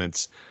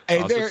 opponents.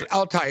 Hey,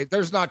 I'll tell you,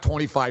 there's not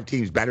 25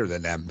 teams better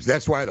than them.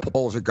 That's why the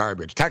polls are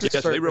garbage. Texas,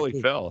 yes, they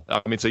really fell.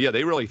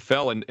 They really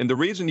fell. And the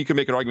reason you can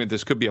make an argument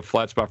this could be a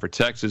flat spot for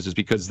Texas is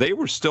because they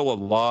were still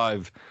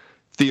alive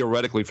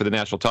theoretically for the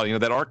national title.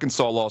 That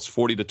Arkansas loss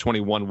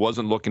 40-21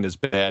 wasn't looking as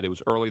bad. It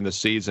was early in the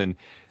season.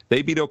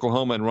 They beat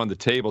Oklahoma and run the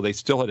table. They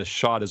still had a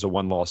shot as a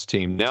one-loss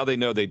team. Now they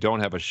know they don't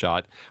have a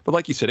shot. But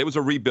like you said, it was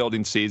a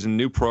rebuilding season,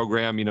 new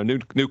program,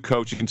 new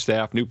coaching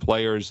staff, new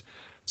players.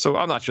 So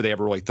I'm not sure they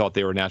ever really thought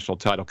they were national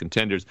title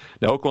contenders.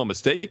 Now, Oklahoma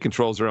State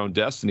controls their own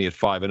destiny at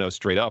 5-0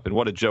 straight up. And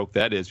what a joke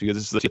that is, because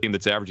this is a team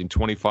that's averaging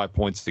 25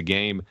 points a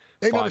game.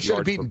 They never should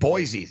have beaten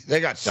Boise.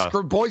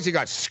 Boise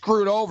got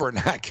screwed over in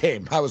that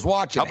game. I was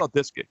watching. How about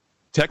this game?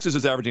 Texas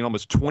is averaging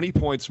almost 20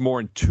 points more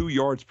and 2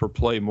 yards per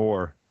play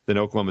more than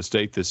Oklahoma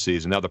State this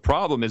season. Now, the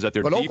problem is that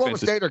their defense Oklahoma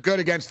State are good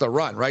against the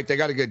run, right? They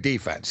got a good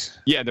defense.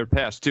 Yeah, they're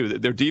past, too.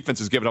 Their defense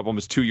has given up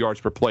almost 2 yards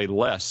per play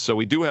less. So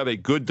we do have a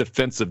good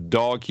defensive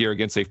dog here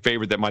against a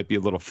favorite that might be a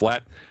little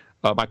flat.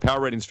 My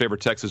power ratings favor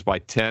Texas by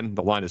 10.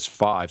 The line is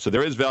 5. So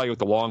there is value with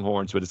the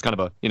Longhorns, but it's kind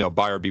of a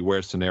buyer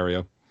beware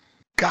scenario.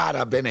 God,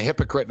 I've been a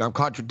hypocrite, and I'm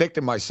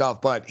contradicting myself.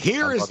 But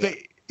here is the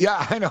 –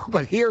 yeah, I know,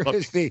 but here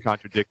is the –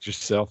 Contradict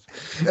yourself.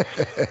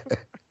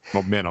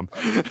 Momentum.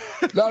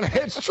 No,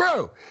 it's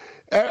true.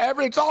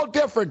 It's all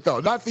different,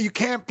 though. Not that you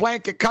can't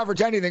blanket coverage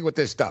anything with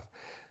this stuff.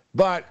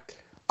 But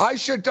I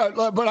should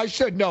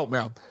know,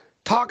 man.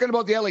 Talking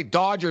about the LA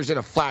Dodgers in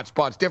a flat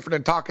spot is different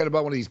than talking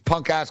about one of these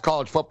punk-ass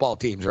college football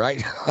teams,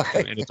 right?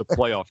 And it's a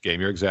playoff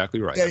game. You're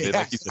exactly right.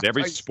 Like you said,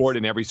 every sport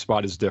in every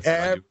spot is different.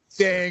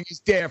 Everything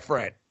is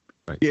different.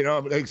 Right.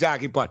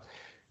 Exactly. But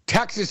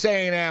Texas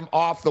A&M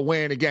off the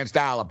win against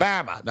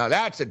Alabama. Now,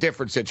 that's a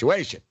different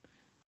situation.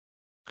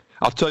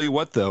 I'll tell you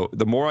what, though,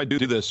 the more I do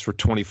this for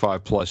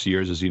 25-plus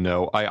years, as you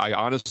know, I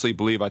honestly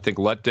believe I think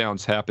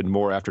letdowns happen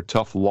more after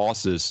tough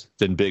losses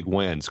than big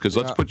wins. Because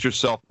let's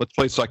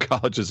play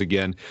psychologists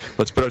again.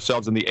 Let's put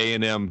ourselves in the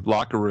A&M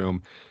locker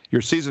room.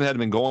 Your season hadn't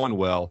been going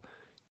well.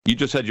 You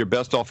just had your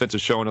best offensive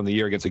showing on the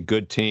year against a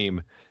good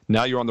team.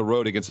 Now you're on the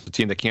road against a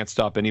team that can't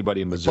stop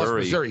anybody in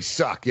Missouri. Plus Missouri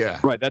suck, yeah.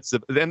 Right, that's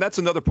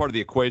another part of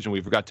the equation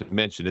we forgot to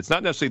mention. It's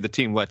not necessarily the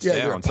team lets down.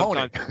 Your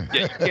opponent.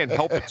 You can't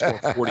help it score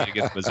 40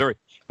 against Missouri.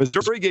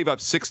 Missouri gave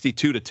up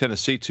 62 to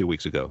Tennessee 2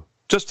 weeks ago.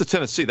 Just to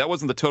Tennessee. That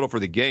wasn't the total for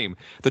the game.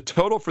 The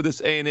total for this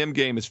A&M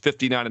game is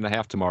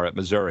 59.5 tomorrow at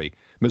Missouri.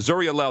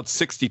 Missouri allowed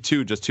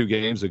 62 just 2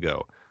 games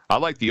ago. I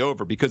like the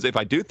over because if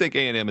I do think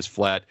A&M is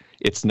flat,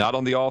 it's not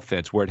on the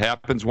offense. Where it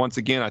happens once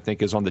again, I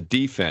think, is on the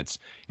defense.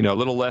 A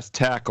little less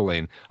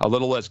tackling, a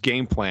little less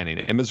game planning.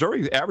 And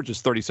Missouri averages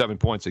 37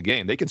 points a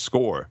game. They can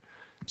score.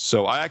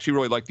 So I actually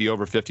really like the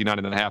over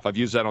 59.5. I've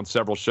used that on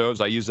several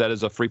shows. I use that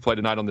as a free play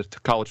tonight on the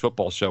college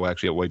football show,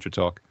 actually, at Wager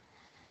Talk.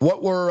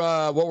 What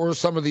were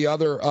some of the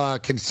other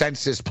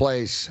consensus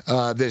plays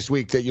this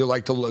week that you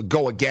like to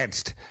go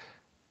against?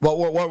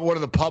 What are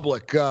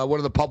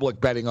the public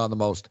betting on the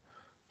most?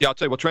 Yeah, I'll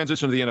tell you, we'll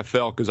transition to the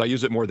NFL because I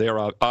use it more there.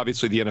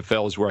 Obviously, the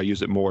NFL is where I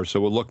use it more, so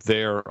we'll look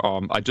there.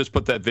 I just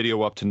put that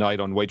video up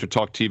tonight on Wager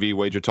Talk TV,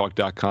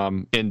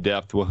 wagertalk.com, in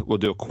depth. We'll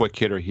do a quick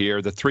hitter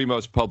here. The 3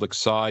 most public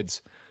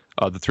sides,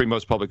 the 3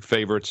 most public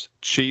favorites,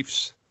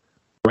 Chiefs,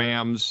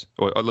 Rams,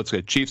 or let's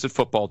say Chiefs at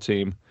football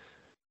team,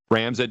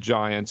 Rams at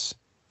Giants,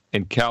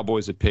 and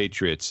Cowboys at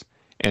Patriots.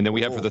 And then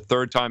we have for the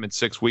 3rd time in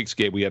 6 weeks,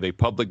 Gabe, we have a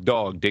public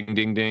dog, ding,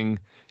 ding, ding,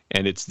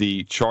 and it's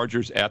the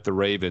Chargers at the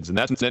Ravens. And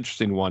that's an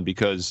interesting one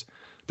because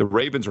the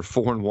Ravens are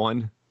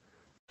 4-1.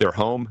 They're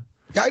home.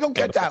 Yeah, I don't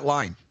get that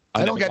line.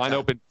 I don't get that. Line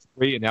opened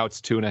 3, and now it's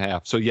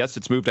 2.5. So, yes,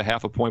 it's moved to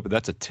half a point, but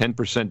that's a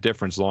 10%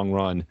 difference long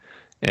run.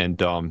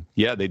 And,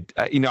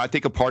 I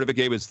think a part of it,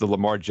 Gabe, is the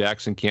Lamar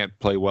Jackson can't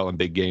play well in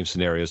big game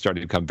scenarios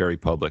starting to become very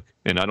public.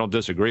 And I don't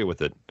disagree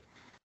with it.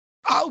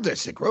 I'll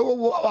disagree.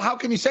 Well, how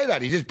can you say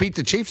that? He just beat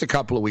the Chiefs a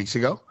couple of weeks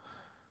ago.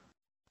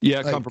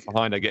 Yeah, come from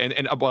behind again.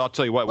 And I'll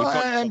tell you what.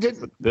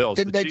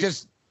 Didn't they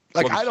just –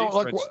 like, I don't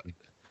look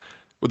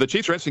 – Well, the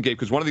Chiefs are interesting, Gabe,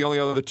 because one of the only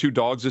other 2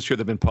 dogs this year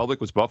that have been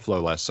public was Buffalo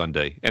last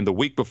Sunday. And the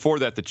week before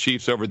that, the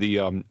Chiefs over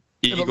the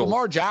Eagles.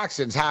 Lamar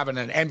Jackson's having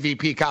an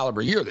MVP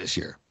caliber year this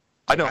year.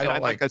 I know.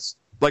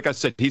 like I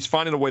said, he's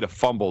finding a way to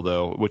fumble,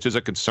 though, which is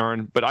a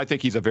concern. But I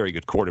think he's a very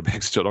good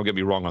quarterback still. Don't get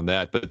me wrong on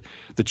that. But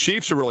the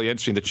Chiefs are really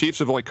interesting. The Chiefs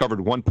have only covered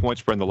 1 point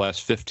spread in the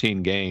last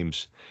 15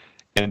 games.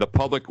 And the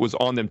public was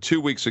on them 2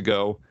 weeks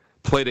ago,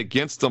 played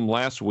against them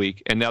last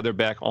week, and now they're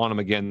back on them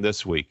again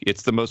this week.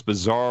 It's the most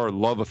bizarre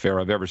love affair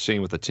I've ever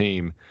seen with the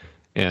team.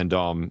 And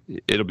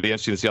it'll be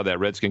interesting to see how that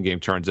Redskin game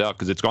turns out,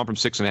 because it's gone from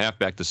 6.5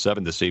 back to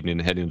 7 this evening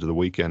and heading into the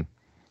weekend.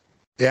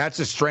 Yeah, it's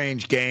a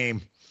strange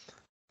game.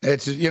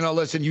 It's,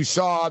 listen, you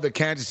saw that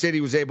Kansas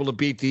City was able to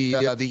beat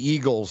the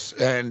Eagles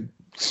and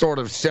sort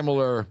of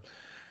similar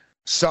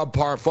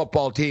subpar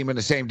football team in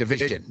the same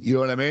division. You know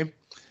what I mean?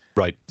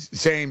 Right.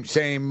 Same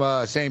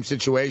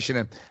situation.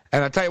 And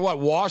I'll tell you what,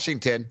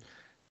 Washington,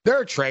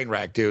 they're a train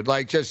wreck, dude.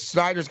 Like, just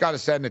Snyder's got to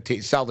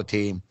sell the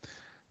team.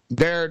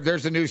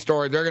 There's a new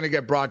story. They're going to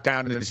get brought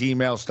down in this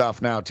email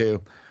stuff now,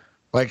 too.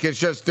 Like, it's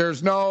just,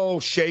 there's no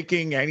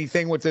shaking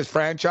anything with this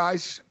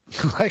franchise.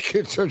 Like,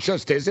 it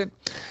just isn't.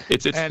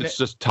 It's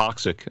just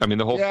toxic. I mean,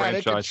 the whole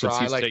franchise, since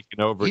he's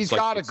taken over, he's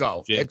got to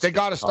go. They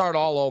got to start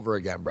all over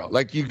again, bro.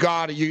 Like,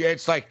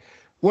 it's like,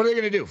 what are they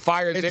going to do?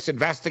 Fire this,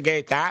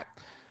 investigate that?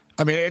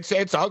 I mean,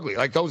 it's ugly.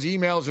 Like, those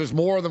emails, there's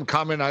more of them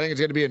coming. I think it's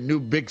going to be a new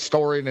big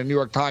story in the New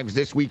York Times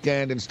this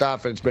weekend and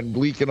stuff, and it's been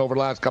leaking over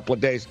the last couple of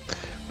days.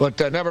 But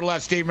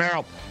nevertheless, Steve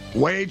Merrill,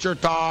 Wager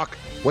Talk,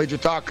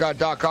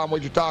 wagertalk.com,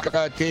 Wager Talk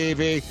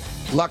TV.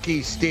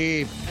 Lucky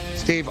Steve.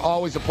 Steve,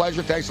 always a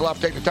pleasure. Thanks a lot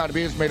for taking the time to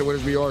be with us. May the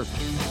winners be yours.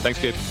 Thanks,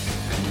 Gabe.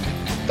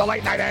 The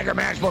Late Night Anger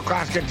Management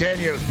class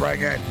continues.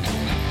 Bring it.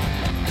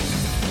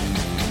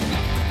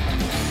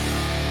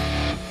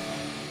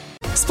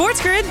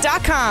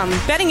 SportsGrid.com.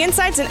 Betting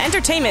insights and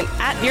entertainment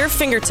at your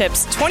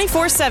fingertips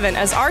 24/7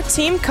 as our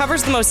team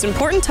covers the most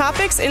important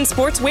topics in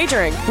sports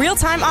wagering.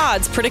 Real-time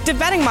odds, predictive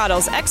betting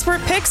models,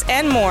 expert picks,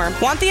 and more.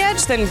 Want the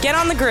edge? Then get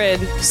on the grid.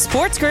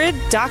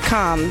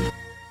 SportsGrid.com.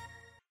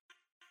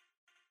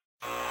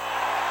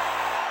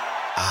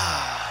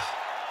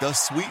 The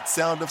sweet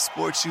sound of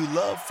sports you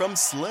love from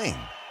Sling.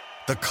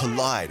 The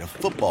collide of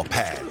football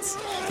pads.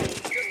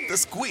 The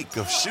squeak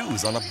of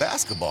shoes on a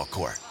basketball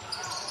court.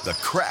 The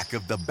crack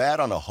of the bat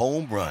on a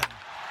home run.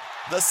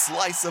 The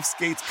slice of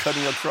skates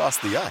cutting across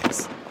the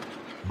ice.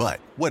 But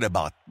what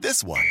about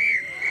this one?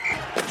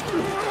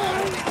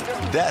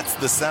 That's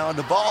the sound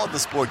of all the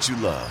sports you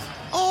love,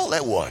 all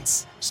at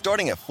once.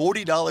 Starting at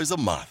 $40 a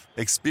month.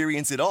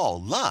 Experience it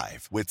all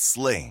live with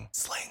Sling.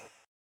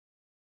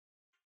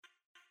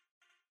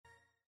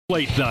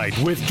 Late Night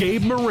with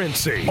Gabe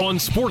Morency on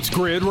Sports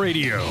Grid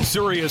Radio,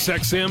 Sirius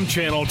XM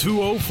Channel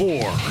 204.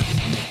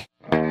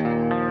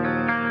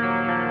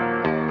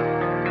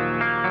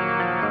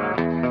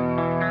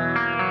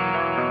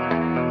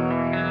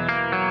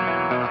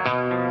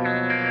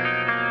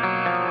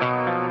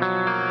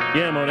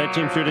 Yeah, Mo, that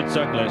team sure did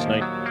suck last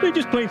night. They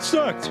just plain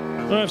sucked.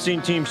 Well, I've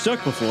seen teams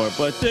suck before,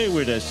 but they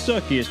were the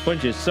suckiest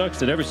bunch of sucks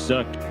that ever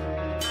sucked.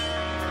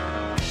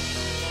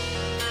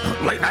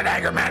 Late Night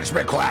Anger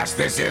Management class.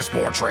 This is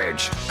Sports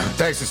Rage.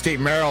 Thanks to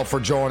Steve Merrill for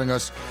joining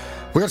us.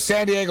 We got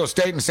San Diego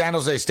State and San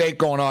Jose State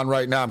going on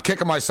right now. I'm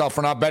kicking myself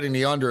for not betting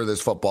the under of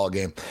this football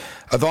game.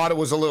 I thought it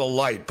was a little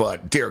light,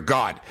 but dear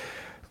God,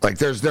 like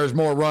there's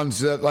more runs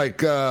that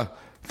there's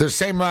the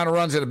same amount of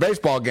runs in a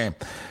baseball game.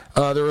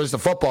 There is the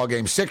football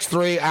game.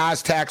 6-3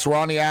 Aztecs. We're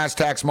on the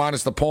Aztecs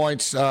minus the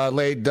points.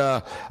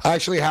 I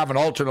actually have an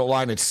alternate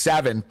line at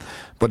 7,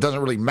 but it doesn't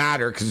really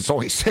matter because it's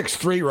only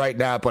 6-3 right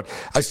now. But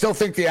I still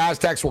think the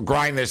Aztecs will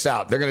grind this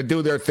out. They're going to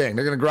do their thing.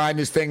 They're going to grind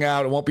this thing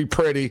out. It won't be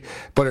pretty,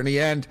 but in the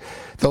end,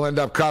 they'll end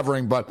up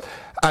covering. But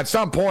at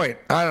some point,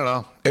 I don't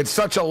know. It's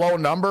such a low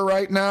number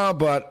right now,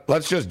 but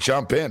let's just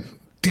jump in.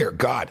 Dear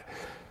God.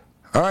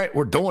 All right,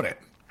 we're doing it.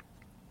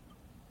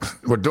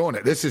 We're doing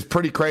it. This is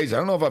pretty crazy. I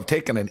don't know if I've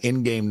taken an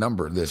in-game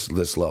number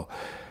this low.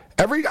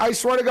 I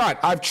swear to God,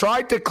 I've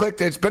tried to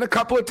click. It's been a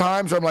couple of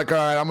times where I'm like, all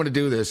right, I'm going to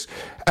do this.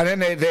 And then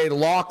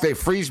they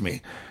freeze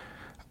me.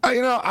 I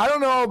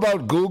don't know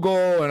about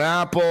Google and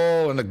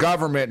Apple and the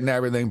government and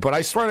everything, but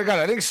I swear to God,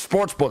 I think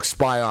sportsbooks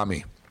spy on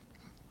me.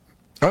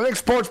 I think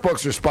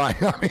sportsbooks are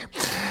spying on me.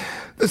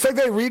 It's like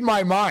they read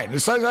my mind.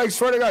 It's like, I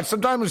swear to God,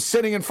 sometimes I'm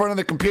sitting in front of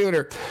the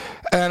computer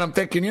and I'm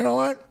thinking, you know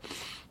what?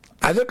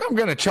 I think I'm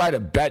going to try to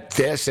bet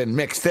this and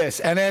mix this,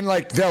 and then,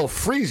 they'll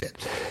freeze it.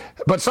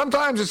 But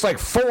sometimes it's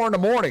 4 in the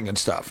morning and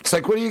stuff. It's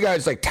like, what do you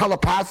guys,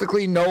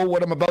 telepathically know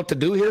what I'm about to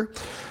do here?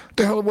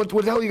 What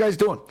the hell are you guys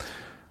doing?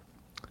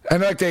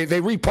 And, they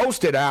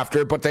repost it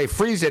after, but they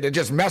freeze it and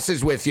just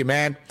messes with you,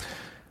 man.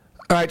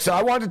 All right, so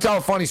I wanted to tell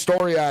a funny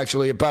story,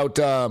 actually, about,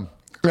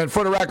 and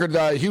for the record,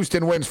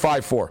 Houston wins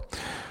 5-4.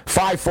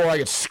 5-4, I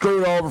get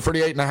screwed over for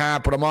the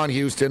 8.5, but I'm on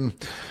Houston.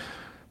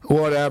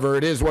 Whatever,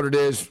 it is what it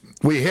is.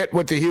 We hit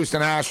with the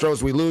Houston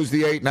Astros. We lose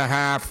the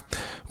 8.5.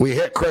 We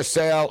hit Chris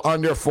Sale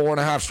under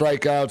 4.5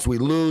 strikeouts. We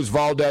lose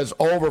Valdez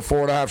over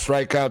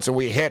 4.5 strikeouts. And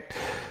we hit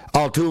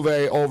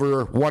Altuve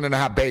over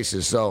 1.5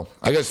 bases. So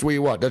I guess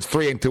that's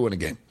 3-2 in a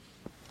game.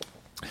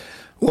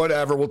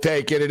 Whatever, we'll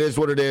take it. It is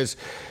what it is.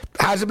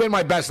 Hasn't been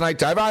my best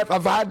night.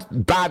 I've had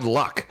bad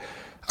luck.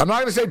 I'm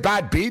not going to say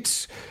bad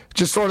beats,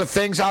 Just sort of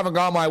things haven't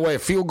gone my way.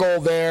 Field goal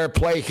there,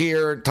 play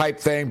here type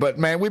thing. But,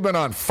 man, we've been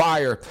on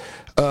fire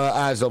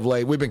as of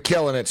late. We've been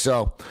killing it.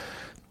 So,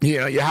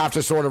 you have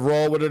to sort of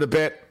roll with it a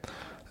bit.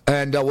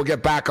 And we'll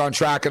get back on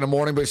track in the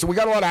morning. But so we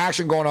got a lot of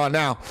action going on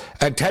now.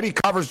 And Teddy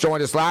Covers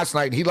joined us last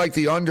night. He liked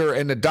the under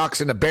in the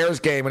Ducks and the Bears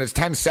game. And it's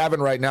 10-7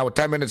 right now with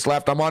 10 minutes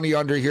left. I'm on the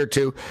under here,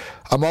 too.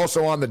 I'm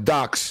also on the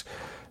Ducks.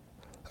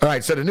 All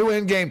right, so the new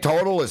in-game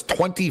total is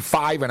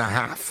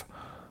 25.5.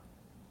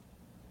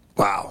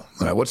 Wow.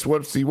 All right, what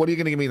are you going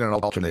to give me in an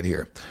alternate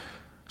here?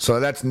 So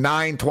that's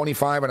 9,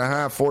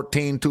 25.5,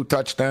 14, 2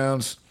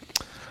 touchdowns.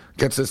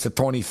 Gets us to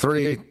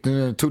 23,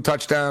 2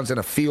 touchdowns and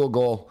a field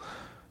goal.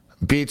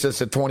 Beats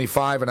us at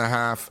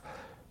 25.5.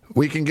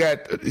 We can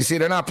get, you see,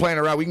 they're not playing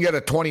around. We can get a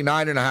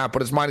 29.5,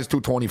 but it's minus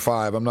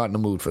 225. I'm not in the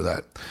mood for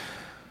that.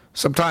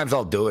 Sometimes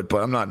I'll do it,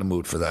 but I'm not in the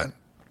mood for that.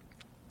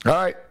 All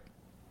right.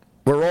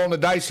 We're rolling the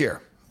dice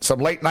here. Some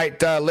late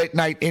night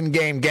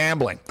in-game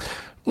gambling.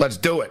 Let's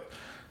do it.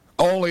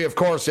 Only, of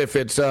course, if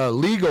it's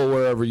legal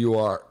wherever you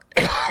are.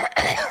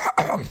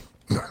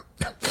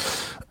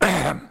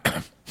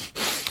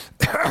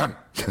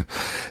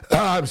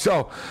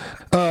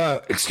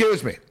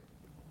 Excuse me.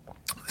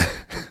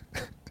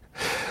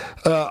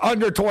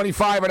 Under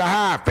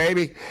 25.5,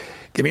 baby.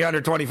 Give me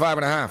under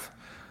 25.5.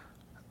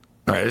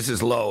 All right, this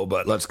is low,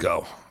 but let's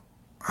go.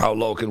 How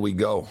low can we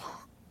go?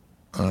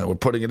 We're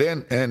putting it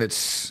in, and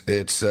it's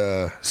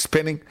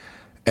spinning,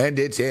 and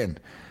it's in.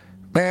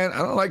 Man, I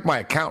don't like my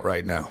account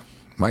right now.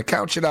 My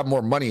account should have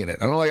more money in it.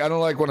 I don't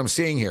like what I'm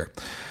seeing here.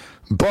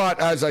 But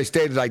as I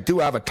stated, I do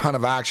have a ton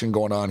of action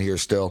going on here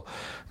still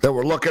that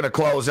we're looking to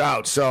close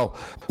out. So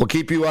we'll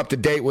keep you up to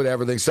date with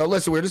everything. So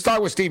listen, we were just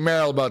talking with Steve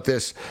Merrill about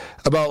this,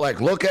 about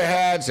like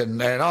look-aheads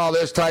and all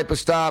this type of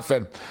stuff.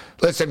 And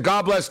listen,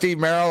 God bless Steve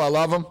Merrill. I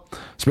love him.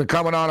 He's been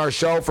coming on our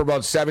show for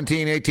about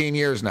 17, 18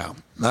 years now.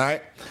 All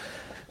right?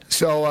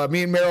 So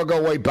me and Merrill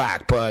go way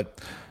back. But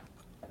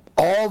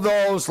all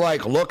those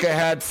like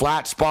look-ahead,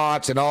 flat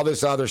spots, and all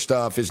this other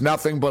stuff is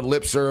nothing but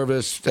lip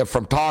service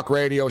from talk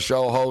radio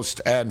show hosts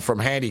and from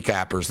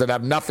handicappers that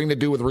have nothing to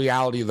do with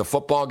reality of the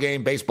football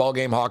game, baseball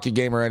game, hockey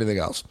game, or anything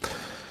else.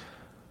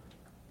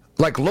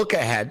 Like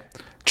look-ahead.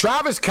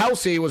 Travis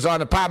Kelce was on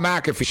the Pat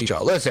McAfee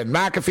show. Listen,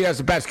 McAfee has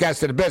the best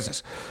guest in the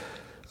business.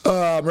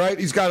 Right?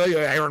 He's got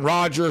Aaron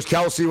Rodgers,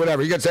 Kelce,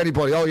 whatever. He gets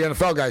anybody. Oh, the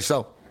NFL guy.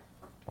 So,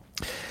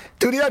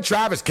 dude, he had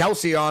Travis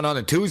Kelce on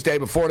a Tuesday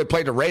before they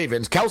played the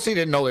Ravens. Kelce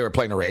didn't know they were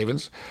playing the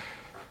Ravens.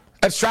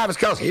 That's Travis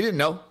Kelce. He didn't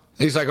know.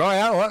 He's like, oh,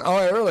 yeah, what? Oh,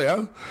 yeah, really,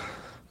 huh?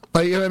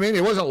 Like, you know what I mean?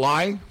 He wasn't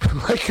lying.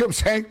 Like, you know what I'm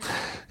saying?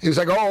 He was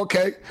like, oh,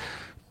 okay.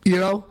 You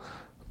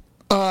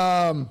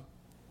know?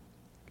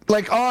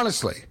 Like,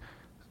 honestly.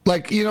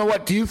 Like, you know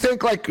what? Do you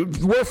think, like,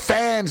 we're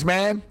fans,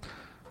 man.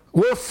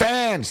 We're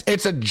fans.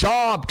 It's a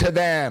job to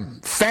them.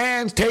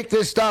 Fans take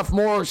this stuff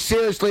more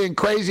seriously and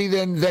crazy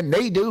than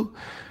they do.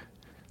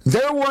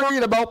 They're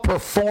worried about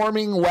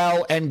performing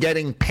well and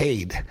getting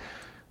paid.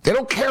 They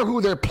don't care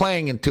who they're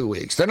playing in 2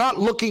 weeks. They're not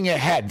looking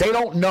ahead. They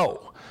don't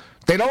know.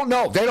 They don't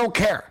know. They don't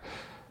care.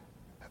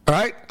 All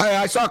right?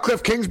 I saw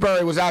Cliff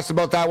Kingsbury was asked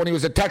about that when he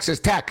was at Texas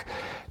Tech.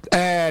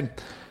 And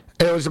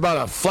it was about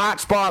a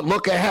flat spot,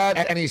 look ahead.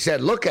 And he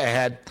said, look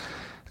ahead.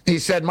 He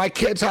said, my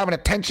kids have an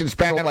attention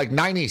span of like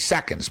 90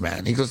 seconds,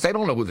 man. He goes, they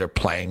don't know who they're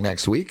playing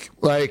next week.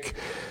 Like,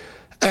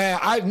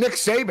 Nick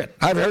Saban.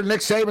 I've heard Nick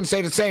Saban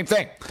say the same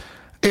thing.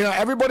 You know,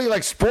 everybody,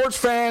 like sports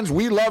fans,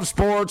 we love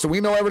sports and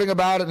we know everything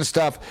about it and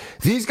stuff.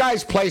 These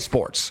guys play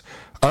sports,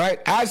 all right?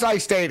 As I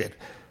stated,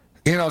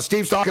 you know,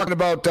 Steve's talking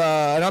about,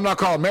 and I'm not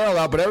calling Merrill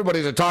out, but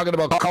everybody's talking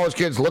about college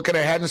kids looking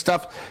ahead and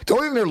stuff. The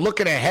only thing they're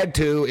looking ahead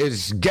to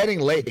is getting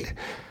laid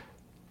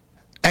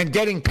and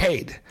getting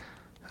paid.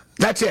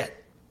 That's it.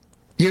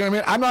 You know what I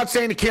mean? I'm not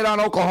saying the kid on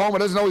Oklahoma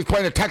doesn't know he's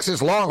playing the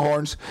Texas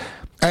Longhorns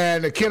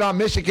and the kid on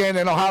Michigan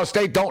and Ohio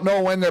State don't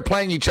know when they're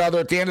playing each other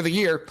at the end of the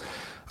year.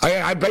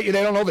 I bet you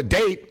they don't know the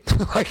date.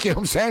 Like, you know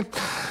what I'm saying?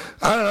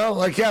 I don't know.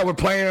 Like, yeah, we're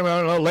playing them,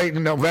 I don't know, late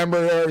in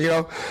November or, you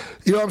know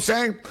what I'm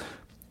saying?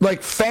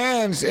 Like,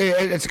 fans,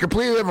 it's a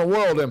completely different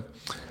world. And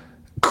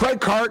Craig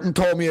Carton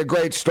told me a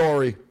great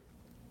story.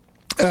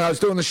 And I was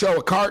doing the show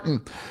with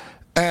Carton.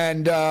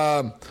 And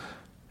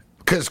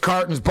because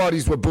Carton's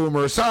buddies with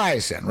Boomer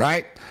Esiason,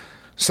 right?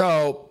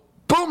 So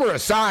Boomer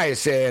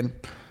Esiason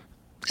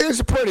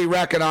is a pretty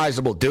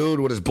recognizable dude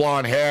with his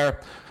blonde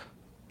hair.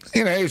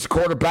 You know, he was a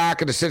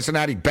quarterback of the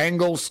Cincinnati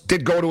Bengals,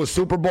 did go to a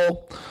Super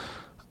Bowl,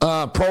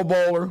 Pro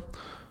Bowler,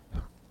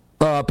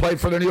 played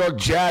for the New York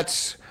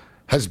Jets,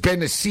 has been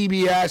the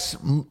CBS,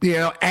 you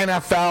know,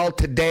 NFL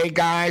Today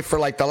guy for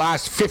like the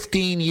last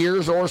 15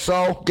 years or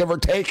so, give or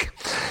take.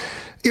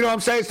 You know what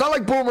I'm saying? It's not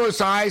like Boomer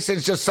Esiason,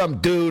 it's just some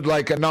dude,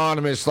 like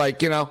anonymous, oh,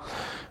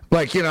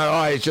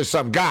 he's just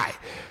some guy.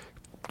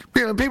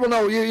 You know, people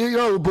know, you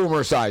know who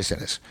Boomer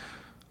Esiason is,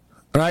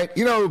 right?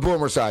 You know who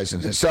Boomer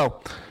Esiason is.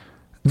 So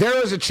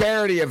there was a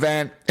charity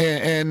event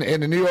in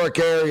the New York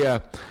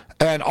area,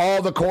 and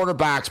all the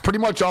quarterbacks, pretty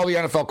much all the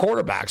NFL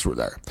quarterbacks were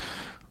there.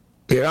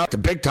 You know, the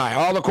big time,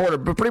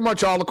 pretty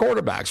much all the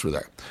quarterbacks were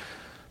there.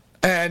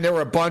 And there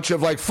were a bunch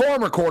of, like,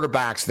 former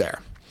quarterbacks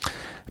there.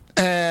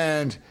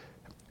 And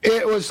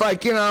it was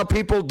like,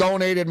 people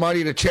donated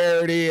money to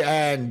charity,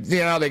 and,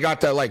 they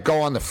got to, like,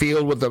 go on the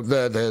field with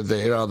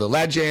the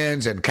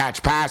legends and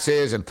catch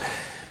passes. And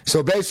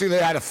so basically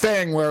they had a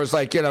thing where it was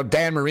like,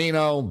 Dan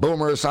Marino,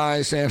 Boomer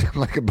Esiason,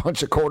 like a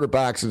bunch of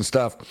quarterbacks and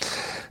stuff.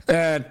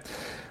 And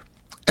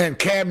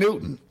Cam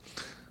Newton.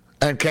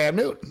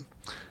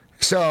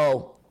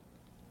 So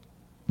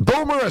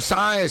Boomer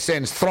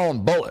Esiason's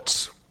throwing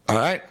bullets, all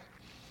right?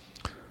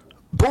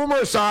 Boomer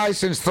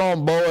Esiason's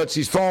throwing bullets.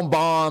 He's throwing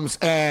bombs,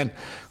 and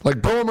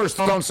like Boomer's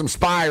throwing some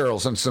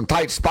spirals and some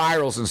tight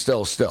spirals and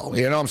still.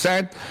 You know what I'm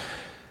saying?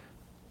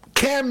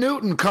 Cam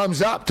Newton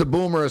comes up to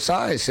Boomer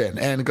Esiason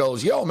and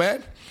goes, "Yo,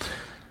 man."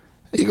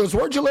 He goes,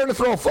 "Where'd you learn to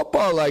throw a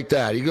football like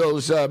that?" He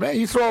goes, "Man,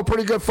 you throw a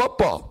pretty good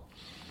football."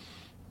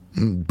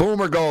 And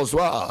Boomer goes,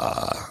 "Well,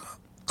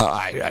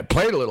 I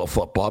played a little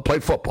football. I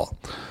played football."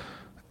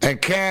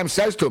 And Cam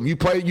says to him,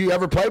 "You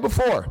ever played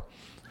before?"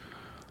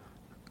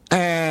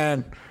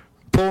 And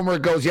Boomer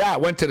goes, "Yeah, I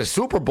went to the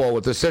Super Bowl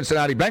with the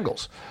Cincinnati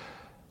Bengals."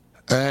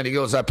 And he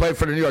goes, "I played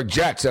for the New York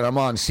Jets, and I'm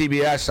on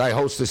CBS. I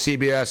host the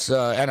CBS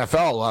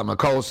NFL. I'm a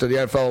co-host of the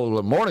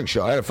NFL morning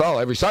show, NFL,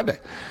 every Sunday."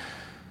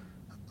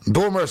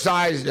 Boomer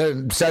says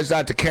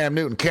that to Cam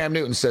Newton. Cam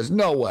Newton says,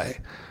 "No way."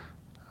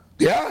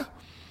 "Yeah?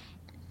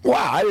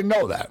 Wow, I didn't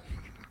know that."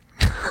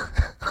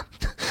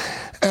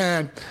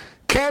 And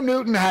Cam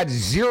Newton had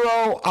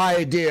zero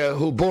idea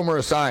who Boomer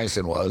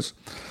Esiason was.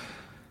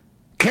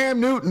 Cam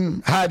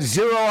Newton had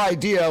zero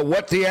idea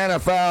what the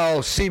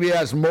NFL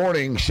CBS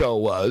morning show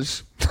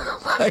was.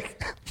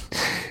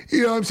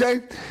 You know what I'm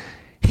saying?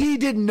 He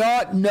did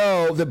not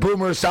know that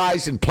Boomer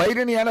Esiason played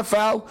in the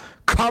NFL,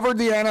 covered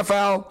the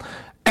NFL,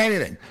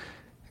 anything.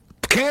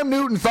 Cam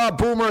Newton thought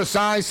Boomer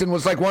Esiason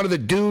was like one of the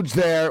dudes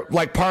there,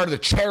 like part of the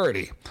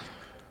charity.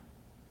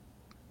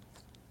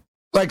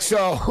 Like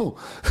NFL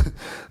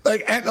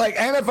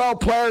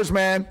players,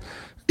 man.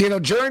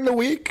 During the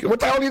week, what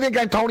the hell do you think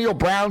Antonio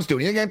Brown's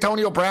doing? You think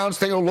Antonio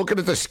Brown's looking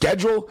at the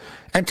schedule?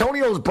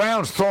 Antonio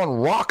Brown's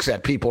throwing rocks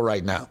at people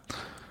right now.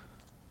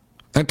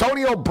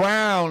 Antonio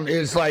Brown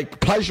is, like,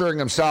 pleasuring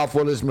himself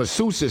while his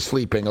masseuse is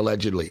sleeping,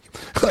 allegedly.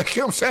 Like,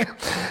 you know what I'm saying?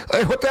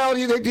 Like, what the hell do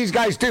you think these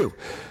guys do?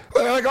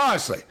 Like,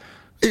 honestly,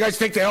 you guys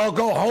think they all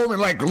go home and,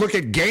 like, look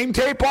at game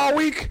tape all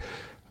week?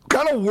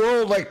 What kind of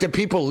world, like, do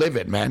people live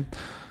in, man?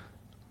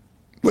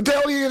 What the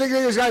hell do you think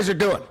these guys are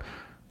doing?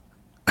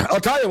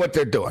 I'll tell you what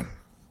they're doing.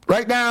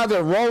 Right now,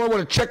 they're rolling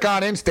with a chick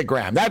on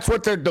Instagram. That's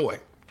what they're doing.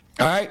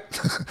 All right?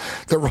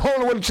 They're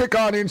rolling with a chick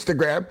on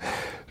Instagram.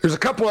 There's a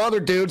couple of other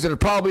dudes that are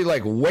probably,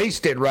 like,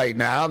 wasted right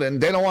now, and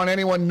they don't want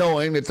anyone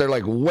knowing that they're,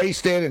 like,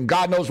 wasted, and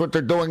God knows what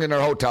they're doing in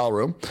their hotel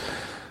room.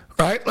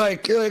 Right?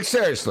 Like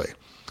seriously.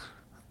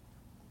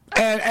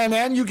 And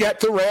then you get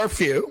the rare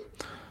few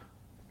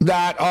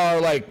that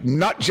are, like,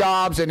 nut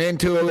jobs and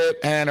into it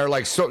and are,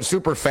 like,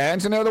 super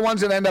fans, and they're the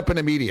ones that end up in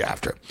the media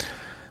after.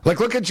 Like,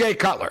 look at Jay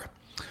Cutler.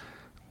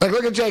 Like,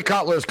 look at Jay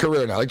Cutler's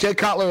career now. Like, Jay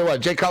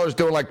Cutler's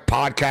doing, like,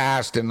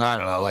 podcasts and, I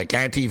don't know, like,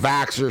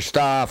 anti-vaxxer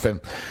stuff. And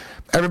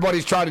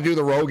everybody's trying to do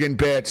the Rogan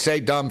bit,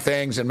 say dumb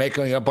things and make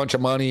a bunch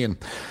of money. And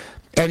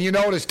you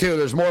notice, too,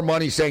 there's more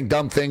money saying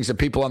dumb things than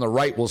people on the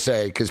right will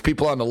say because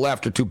people on the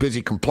left are too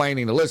busy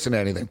complaining to listen to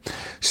anything.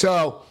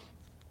 So,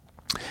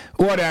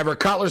 whatever.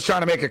 Cutler's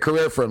trying to make a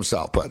career for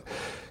himself. But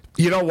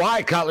you know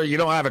why, Cutler, you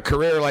don't have a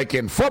career like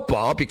in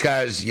football?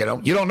 Because, you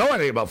don't know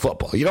anything about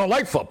football. You don't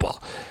like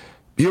football.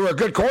 You were a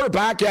good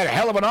quarterback. You had a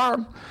hell of an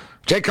arm.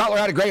 Jay Cutler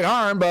had a great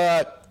arm,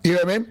 but you know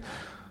what I mean?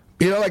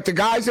 Like the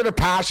guys that are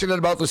passionate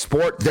about the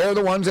sport, they're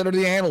the ones that are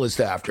the analysts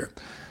after.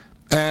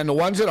 And the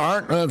ones that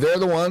aren't, they're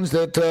the ones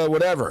that,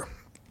 whatever.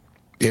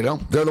 They're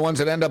the ones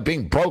that end up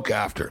being broke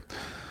after.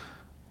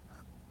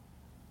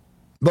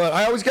 But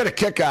I always get a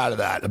kick out of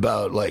that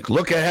about, like,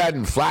 look ahead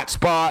and flat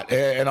spot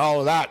and all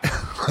of that.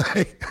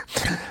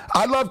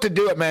 I'd love to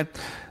do it, man.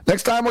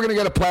 Next time we're going to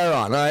get a player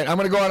on, all right? I'm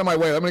going to go out of my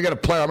way. I'm going to get a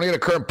player. I'm going to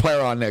get a current player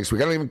on next week.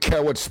 I don't even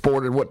care what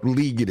sport and what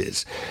league it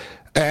is.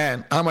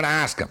 And I'm going to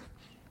ask him,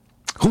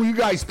 who are you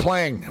guys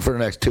playing for the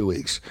next 2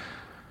 weeks?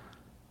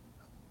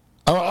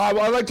 I'd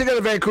like to get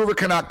a Vancouver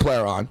Canuck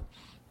player on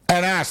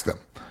and ask them,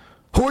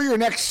 who are your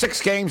next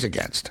 6 games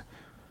against?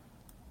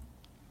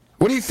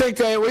 What do you think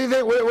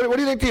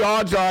the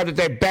odds are that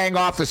they bang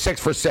off the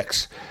 6 for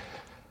 6?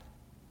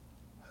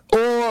 Or,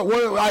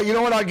 you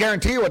know what, I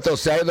guarantee you what they'll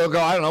say. They'll go,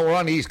 I don't know, we're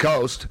on the East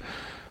Coast.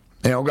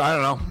 I don't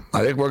know.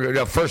 I think we're going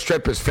to, first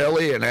trip is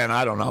Philly, and then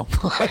I don't know.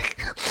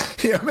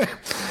 You know what I mean?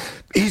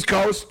 East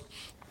Coast,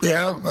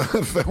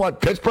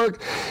 what,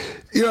 Pittsburgh?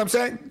 You know what I'm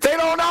saying? They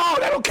don't know.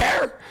 They don't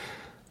care.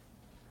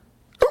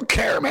 They don't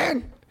care,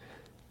 man.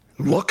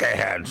 Look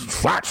ahead,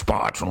 flat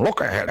spots, and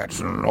look ahead.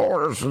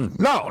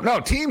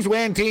 No, teams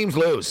win, teams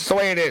lose. It's the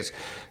way it is.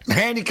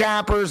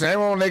 Handicappers and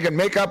everyone, they can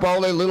make up all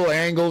their little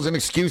angles and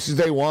excuses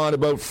they want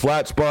about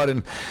flat spot.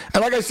 And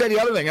like I said, the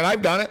other thing, and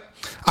I've done it,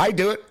 I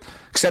do it,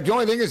 except the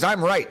only thing is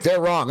I'm right.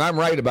 They're wrong. I'm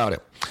right about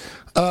it.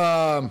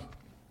 And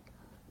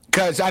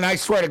I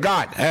swear to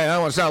God, and I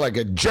don't want to sound like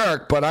a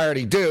jerk, but I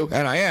already do,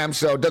 and I am,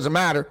 so it doesn't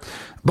matter.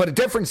 But the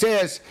difference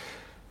is,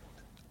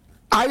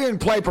 I didn't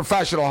play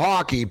professional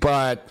hockey,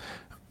 but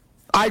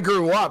I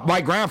grew up.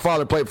 My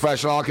grandfather played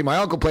professional hockey. My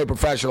uncle played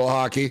professional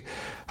hockey.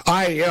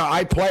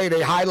 I played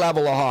a high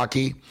level of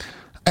hockey,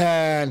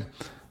 and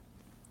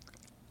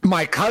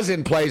my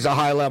cousin plays a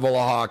high level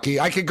of hockey.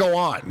 I could go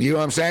on. You know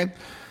what I'm saying?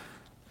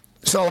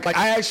 So, like,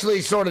 I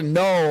actually sort of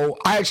know.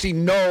 I actually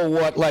know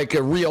what like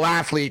a real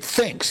athlete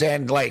thinks,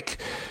 and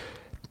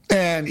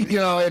you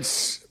know,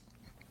 it's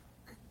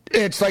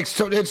like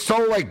it's so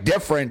like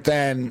different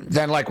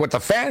than like what the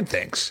fan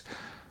thinks.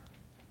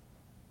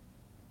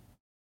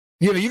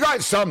 You know, you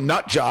got some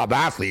nut job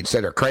athletes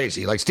that are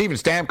crazy. Like Steven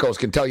Stamkos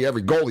can tell you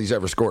every goal he's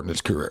ever scored in his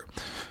career.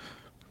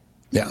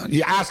 Yeah,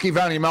 you ask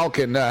Evgeny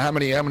Malkin how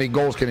many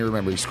goals can he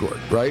remember he scored,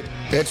 right?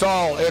 It's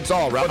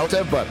all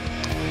relative, but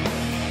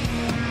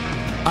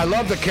I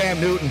love the Cam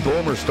Newton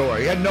Boomer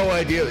story. He had no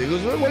idea. He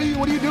goes, what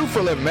do you do for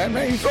a living, man?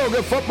 Man, you throw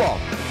good football.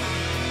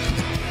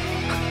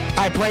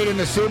 I played in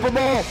the Super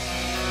Bowl.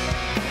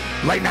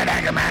 Late night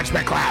anger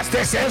management class.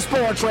 This is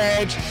Sports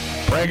Rage.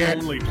 Bring it.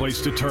 The only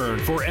place to turn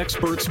for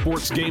expert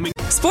sports gaming.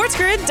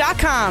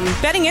 SportsGrid.com.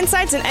 Betting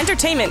insights and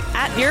entertainment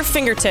at your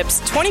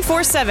fingertips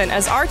 24/7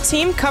 as our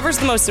team covers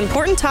the most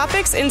important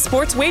topics in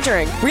sports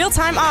wagering.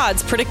 Real-time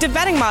odds, predictive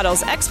betting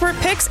models, expert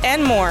picks,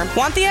 and more.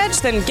 Want the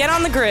edge? Then get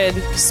on the grid.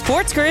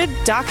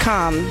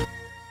 SportsGrid.com.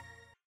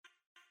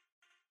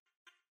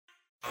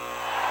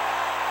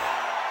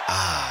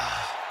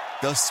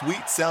 The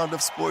sweet sound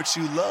of sports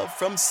you love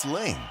from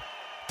Sling.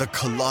 The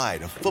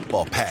collide of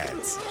football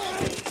pads.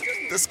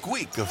 The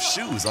squeak of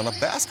shoes on a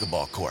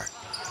basketball court.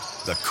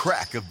 The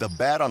crack of the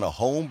bat on a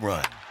home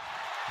run.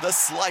 The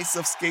slice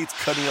of skates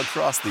cutting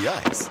across the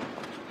ice.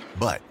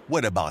 But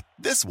what about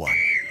this one?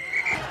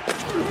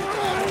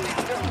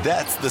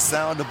 That's the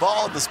sound of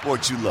all the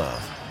sports you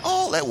love,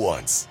 all at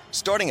once.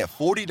 Starting at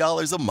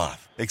 $40 a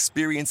month.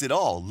 Experience it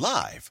all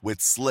live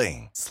with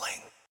Sling.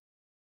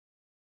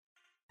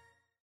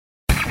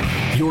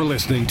 You're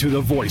listening to the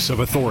voice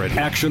of authority.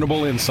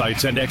 Actionable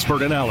insights and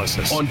expert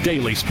analysis on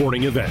daily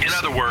sporting events. In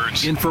other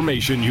words,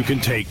 information you can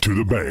take to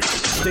the bank.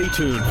 Stay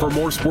tuned for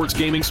more sports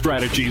gaming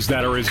strategies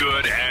that are as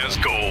good as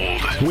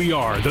gold. We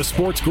are the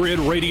Sports Grid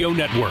Radio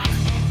Network.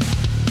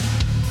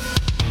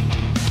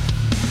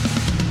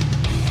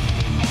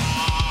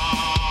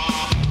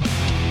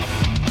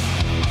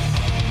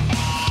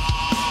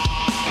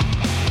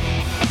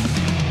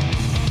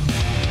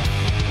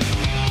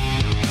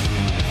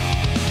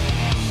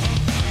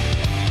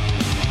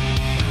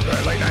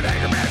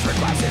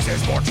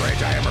 Sports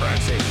Rage, I am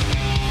Renzi.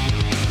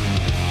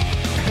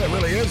 It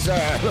really is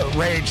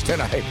rage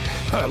tonight.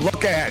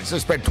 Look ahead. So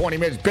spent 20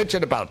 minutes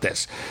bitching about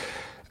this.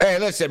 Hey,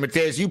 listen,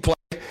 Matthias, you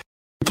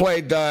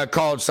played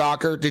college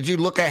soccer. Did you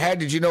look ahead?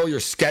 Did you know your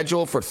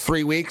schedule for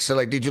 3 weeks? So,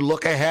 like, did you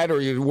look ahead, or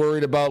are you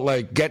worried about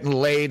like getting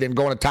laid and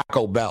going to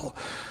Taco Bell?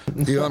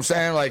 You know what I'm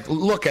saying? Like,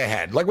 look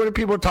ahead. Like, what are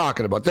people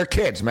talking about? They're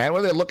kids, man. What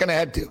are they looking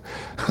ahead to?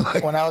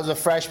 When I was a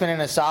freshman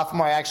and a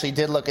sophomore, I actually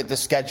did look at the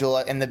schedule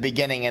in the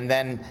beginning, and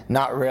then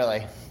not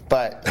really.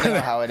 But you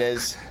know how it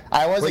is.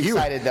 I was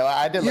excited, though.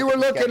 I did. You were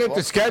looking at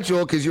the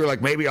schedule because you were like,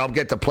 maybe I'll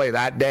get to play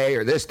that day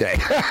or this day.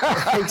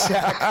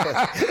 Exactly.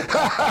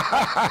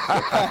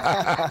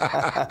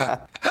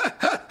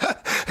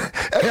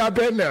 Hey, I've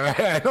been there.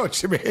 I know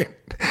what you mean.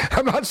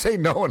 I'm not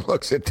saying no one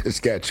looks at the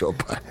schedule,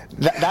 but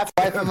that's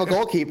life of a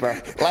goalkeeper.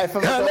 Life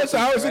of a goalkeeper. Listen,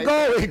 I was a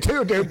goalie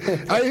too,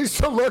 dude. I used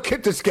to look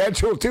at the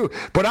schedule too.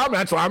 But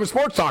that's why I'm a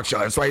sports talk show.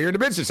 That's why you're in the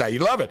business side. You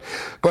love it.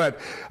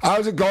 But I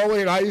was a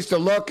goalie, and I used to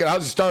look, and I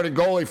was a starting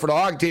goalie for the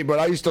hockey team. But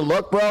I used to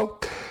look, bro.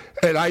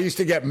 And I used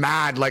to get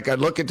mad. Like, I'd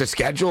look at the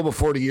schedule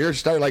before the year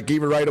started. Like,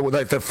 even right away,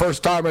 like the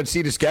first time I'd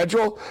see the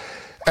schedule.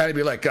 And I'd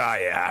be like, oh,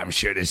 yeah, I'm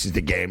sure this is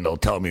the game. They'll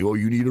tell me, well,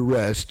 you need a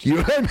rest. You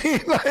know what I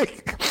mean?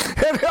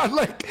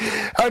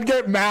 I'd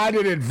get mad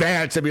in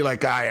advance and be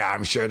like, oh, yeah,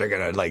 I'm sure they're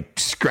going to, like,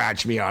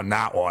 scratch me on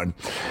that one.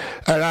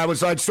 And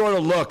I'd sort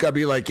of look. I'd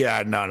be like,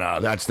 yeah,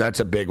 no, that's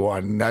a big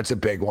one. That's a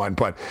big one.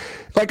 But,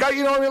 like,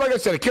 you know what I mean? Like I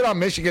said, a kid on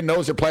Michigan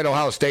knows they're playing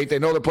Ohio State. They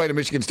know they're playing the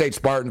Michigan State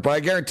Spartans. But I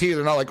guarantee you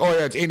they're not like, oh,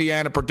 yeah, it's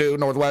Indiana, Purdue,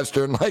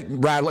 Northwestern, like,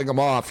 rattling them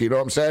off. You know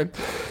what I'm saying?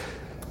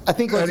 I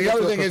think once you get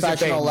to a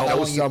professional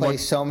level and you play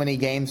so many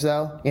games,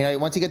 though, you know,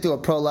 once you get to a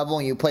pro level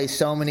and you play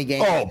so many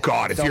games. Oh,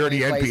 God, if you're in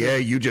the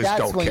NBA, you just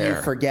don't care. That's when you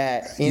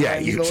forget. You know,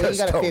 you just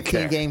got a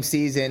 15-game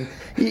season.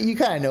 You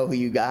kind of know who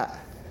you got.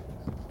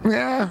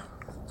 Yeah.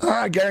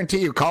 I guarantee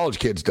you college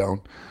kids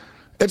don't.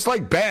 It's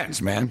like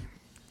bands, man.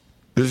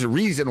 There's a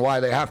reason why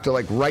they have to,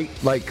 like, write,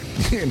 like,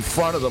 in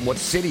front of them what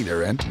city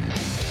they're in.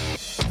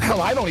 Hell,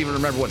 I don't even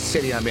remember what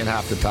city I'm in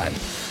half the time.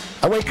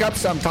 I wake up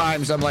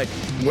sometimes, I'm like,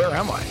 where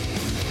am I?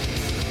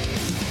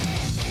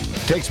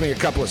 Takes me a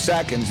couple of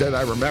seconds, then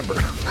I remember.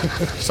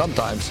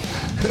 Sometimes.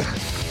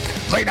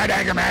 Late night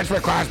anger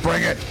management class,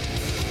 bring it.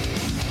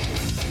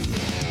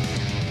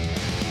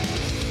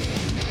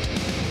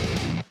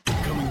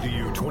 Coming to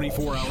you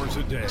 24 hours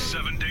a day,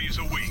 7 days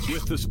a week,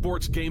 with the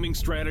sports gaming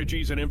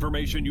strategies and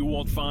information you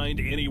won't find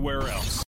anywhere else.